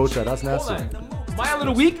able to nasty. approach that. That's Hold nasty. on. My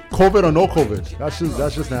little week? COVID or no COVID, that's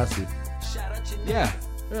just nasty. Yeah.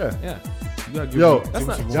 Yeah. Yeah. You gotta give Yo, me- give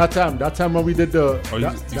me some more. that time when we did the Oh,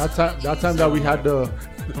 that time that we had the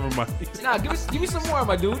Never mind. Nah, give me some more,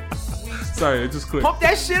 my dude. Sorry, it just clicked. Pump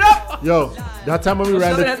that shit up. yo that time when we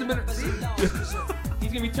ran Sheldon the hasn't been. See?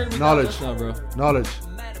 He's gonna be turning me Knowledge. down now, bro. knowledge.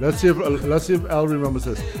 Let's see if L remembers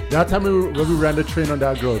this. That time when we ran the train on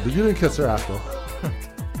that girl, you didn't kiss her after.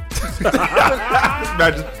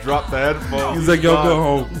 Man just dropped the headphone. He's like, yo, go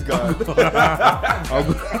home. He's gone.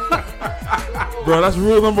 Bro, that's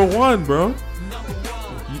rule number 1, bro.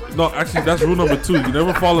 No, actually, that's rule number 2. You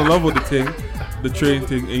never fall in love with the train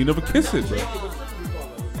thing, and you never kiss it, bro.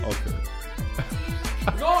 Okay.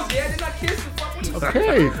 No, Dad, I did not kiss the fuck.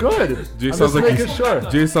 Okay, good. Jay I'm sounds just like making sure.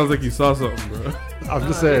 Jay sounds like he saw something, bro. I'm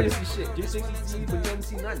just saying. Shit. Jay thinks he's seen, but he hasn't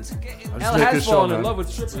seen nothing. I'm Al just making has sure, fallen in man. love with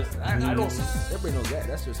strippers. I don't. Everybody knows that.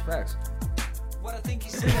 That's just facts.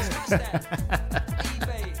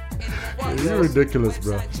 You're ridiculous,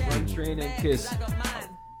 bro. Train and kiss.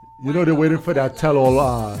 You know they're waiting for that tell-all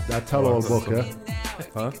book, yeah?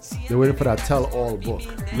 Huh? They're waiting for that tell-all book.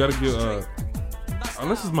 You gotta give,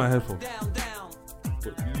 unless it's my headphone.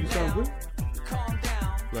 But you sound good?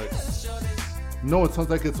 Like, No, it sounds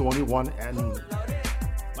like it's only one end.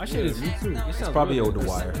 My shit is me too. It's probably over the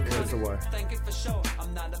wire. That's the why.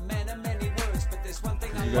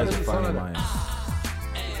 You guys are fucking lying.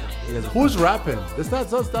 Who's rapping? That's not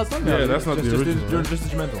yeah, that's not the original. Just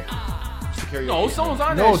instrumental. Just a karaoke. No, someone's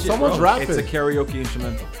on No, that shit. someone's bro. rapping. It's a karaoke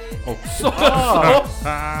instrumental. So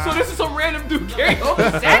this is some random dude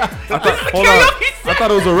karaoke set. Hold on. I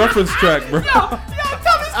thought it was a reference track, bro. Yo, tell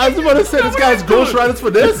this. I was about to say this guy's ghostwriters for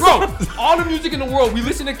this. Bro, all the music in the world, we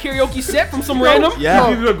listen to karaoke set from some random. Yeah.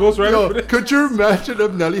 You needed a ghostwriter Yo, for this? could you imagine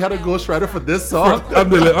if Nelly had a ghostwriter for this song?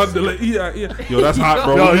 Underlay. Yeah. Yo, that's hot,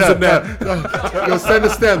 bro. Yo, We're yeah, using that. Yo, send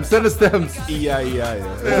the stems.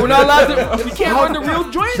 Yeah. We're not allowed to. We can't run the real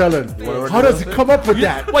joint. Sheldon, how does he come up with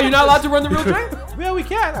that? Wait, you're not allowed to run the real joint? Yeah, we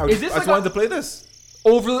can. Is this I just like wanted to play this.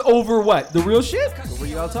 Over what? The real shit? What were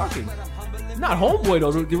y'all talking? Not Homeboy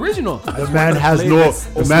though. The original. The man has no.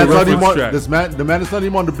 The man's not even on. The man is not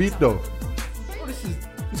even on the beat though. Oh, this is.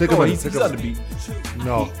 Take a minute. He's on the beat.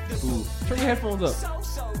 No. Turn your headphones up.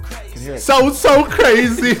 Can hear it. So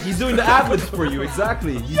crazy. He's doing the ad-libs for you,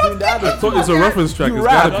 exactly. He's doing the ad-libs. So it's a reference track. You It's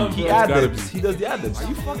rap, gotta be. he It's gotta ad-libs. be. He does the ad-libs. Are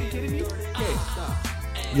you fucking kidding me? Okay, stop.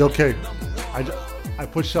 You okay? I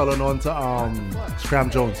put Sheldon on to Scram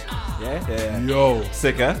Jones. Yeah. Yo.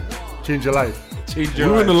 Sick, huh? Change your life. Change We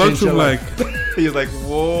were in the lunchroom like, He's like,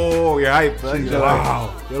 whoa, you're hyped. Huh? Change He's your like, life.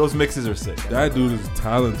 wow. Yo, those mixes are sick. that dude is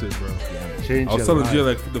talented, bro. Change I was your telling life. Jay,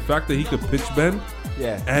 like, the fact that he could pitch bend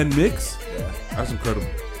Yeah. and mix, Yeah. that's incredible.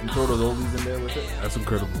 And throw those oldies in there with it. That's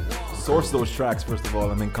incredible. Source those tracks, first of all,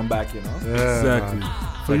 and then come back, you know? Yeah, Exactly. man.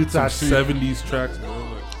 For you to Some actually, 70s tracks, bro.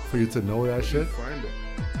 Like, for you to know that shit. find it.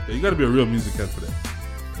 Yeah, you gotta be a real music head for that.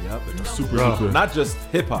 Yep. Like, super, Bro. super. Not just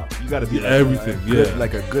hip-hop. You gotta be Yeah, like everything, a good, yeah.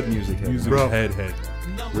 like a good music head. music Bro. head.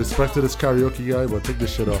 Respect to this karaoke guy, but take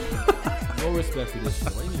this shit off. No respect for this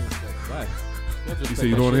shit. Why you need respect? Why? You say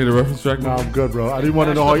you don't want to hear the reference track? Nah, I'm good, bro. I didn't want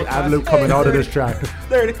to know how you ad-lib coming out of this track.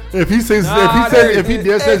 Dirty. If he says, if he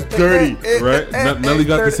just says dirty, Right? Nelly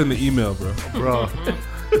got this in the email, bro. bro.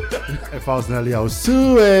 If I was Nelly, I was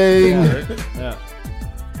suing. Yeah.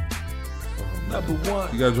 Number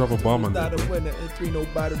one. You gotta drop a bomb on that. Not a winner and three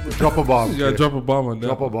nobody. Drop a bomb. You gotta K. drop a bomb on that.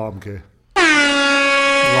 Drop a bomb, K. Wrong,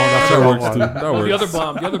 That that's the wrong works one. too. That Oh, works. the other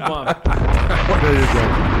bomb. The other bomb. There you go.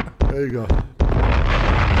 There you go.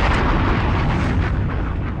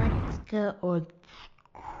 Let's go or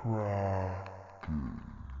Kraken.